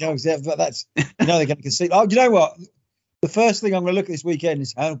goals. Yeah, but that's, they're going to concede. Oh, you know what? The first thing I'm going to look at this weekend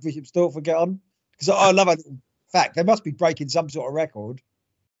is how Bishop Stortford get on. Because I love it. In fact, they must be breaking some sort of record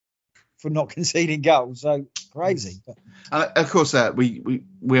for not conceding goals. So crazy. Of course, we're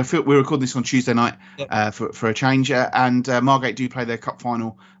recording this on Tuesday night for a change, and Margate do play their cup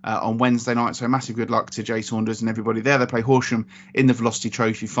final on Wednesday night. So massive good luck to Jay Saunders and everybody there. They play Horsham in the Velocity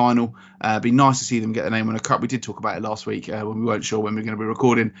Trophy final. It'd be nice to see them get their name on a cup. We did talk about it last week when we weren't sure when we were going to be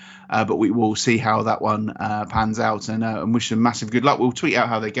recording, but we will see how that one pans out and wish them massive good luck. We'll tweet out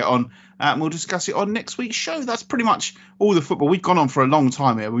how they get on. And we'll discuss it on next week's show. That's pretty much all the football. We've gone on for a long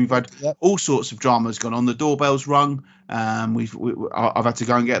time here. We've had all sorts of dramas gone on. The doorbell's rung. I've had to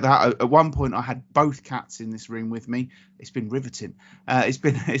go and get that. At one point, I had both cats in this room with me. It's been riveting. It's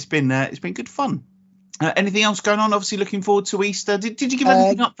been good fun. Anything else going on? Obviously, looking forward to Easter. Did you give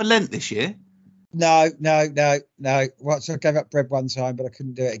anything up for Lent this year? No. Well, so I gave up bread one time, but I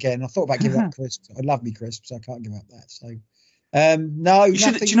couldn't do it again. I thought about giving up crisps. I love me crisps, so I can't give up that. So. No,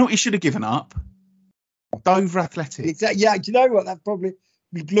 do you know what you should have given up? Dover Athletic. Exactly. Yeah, do you know what? That probably,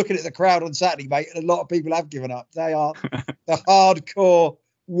 looking at the crowd on Saturday, mate, and a lot of people have given up. They are the hardcore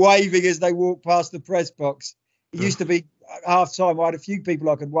waving as they walk past the press box. It used to be half time. I had a few people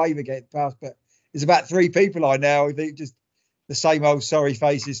I could wave against past, but there's about 3 people I know. I think just the same old sorry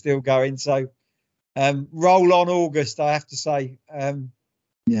faces still going. So roll on August, I have to say.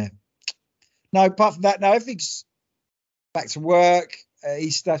 Yeah. No, apart from that, no, everything's back to work.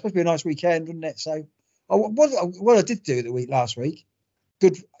 Easter, it's supposed to be a nice weekend, wasn't it? So what I did do last week,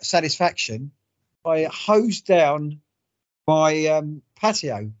 good satisfaction. I hosed down my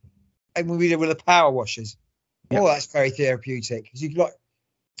patio, and we did it with the power washers. Yep. Oh, that's very therapeutic. Because you like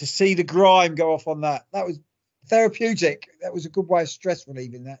to see the grime go off on that. That was therapeutic. That was a good way of stress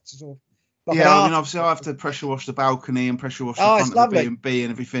relieving. That sort of. Like I mean, obviously, I have to pressure wash the balcony and pressure wash the front of the B&B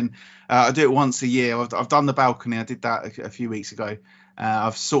and everything. I do it once a year. I've done the balcony. I did that a few weeks ago.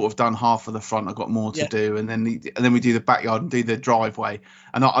 I've sort of done half of the front. I've got more to do, and then we do the backyard and do the driveway.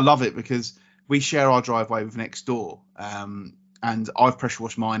 And I love it because we share our driveway with next door. And I've pressure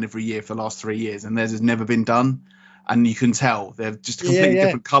washed mine every year for the last 3 years, and theirs has never been done. And you can tell they're just a completely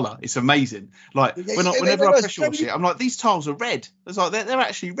different colour. It's amazing. Like whenever I pressure wash it, I'm like, these tiles are red. It's like they're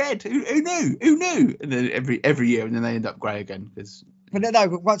actually red. Who knew? Who knew? And then every year, and then they end up grey again.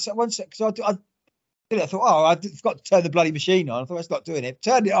 But once because I thought, I forgot to turn the bloody machine on. I thought, it's not doing it.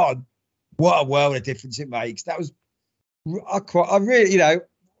 Turned it on. What a world of difference it makes. That was I really,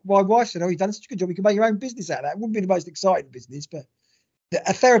 my wife said, you've done such a good job. You can make your own business out of that. It wouldn't be the most exciting business, but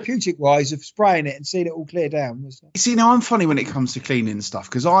a therapeutic wise of spraying it and seeing it all clear down. You see, now I'm funny when it comes to cleaning stuff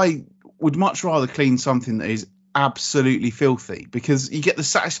because I would much rather clean something that is absolutely filthy because you get the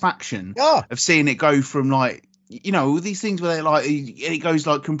satisfaction of seeing it go from like, all these things where they're like, it goes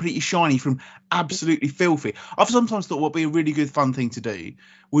like completely shiny from absolutely filthy. I've sometimes thought what would be a really good fun thing to do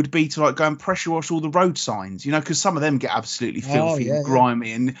would be to like go and pressure wash all the road signs, because some of them get absolutely filthy and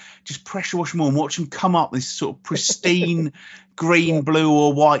grimy, and just pressure wash them all and watch them come up this sort of pristine green, blue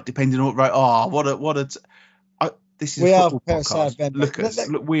or white, depending on what road. This is a football podcast. Look at us.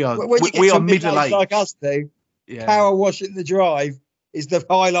 Look, we are middle-aged. Like us do. Yeah. Power washing the drive is the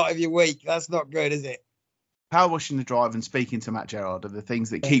highlight of your week. That's not good, is it? Power washing the drive and speaking to Matt Gerard are the things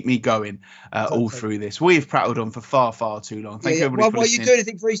that keep me going all through this. We've prattled on for far, far too long. Thank you, everybody, for listening. What are you doing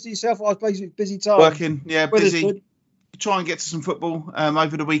anything for Easter yourself? I suppose it's busy time. Working, busy. Try and get to some football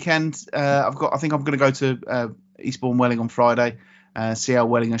over the weekend. I think I'm going to go to Eastbourne Welling on Friday, see how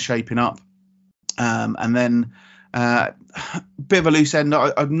Welling are shaping up, and then bit of a loose end.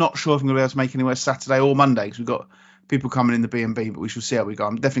 I'm not sure if I'm going to be able to make anywhere Saturday or Monday because we've got people coming in the B&B, but we shall see how we go.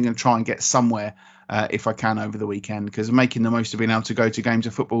 I'm definitely going to try and get somewhere if I can over the weekend because I'm making the most of being able to go to games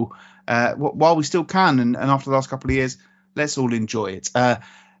of football while we still can. And after the last couple of years, let's all enjoy it.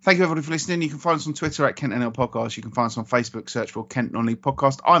 Thank you, everybody, for listening. You can find us on Twitter at Kent NL Podcast. You can find us on Facebook. Search for Kent Non-League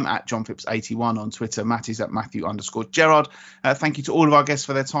Podcast. I'm at John Phipps81 on Twitter. Matt is at Matthew_Gerard. Thank you to all of our guests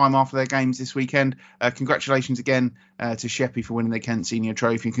for their time after their games this weekend. Congratulations again to Sheppey for winning the Kent Senior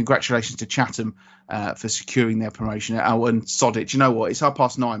Trophy. And congratulations to Chatham for securing their promotion. And sod it. Do you know what? It's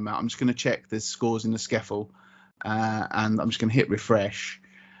 9:30, Matt. I'm just going to check the scores in the Skeffel. And I'm just going to hit refresh.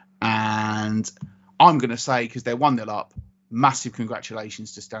 And I'm going to say, because they're 1-0 up, massive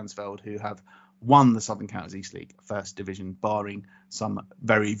congratulations to Stansfeld, who have won the Southern Counties East League First Division, barring some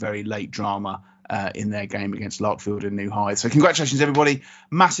very, very late drama in their game against Larkfield and New Hythe. So congratulations, everybody.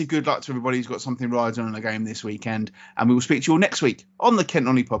 Massive good luck to everybody who's got something riding on the game this weekend. And we will speak to you all next week on the Kent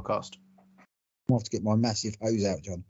Non-League Podcast. I'll have to get my massive hose out, John.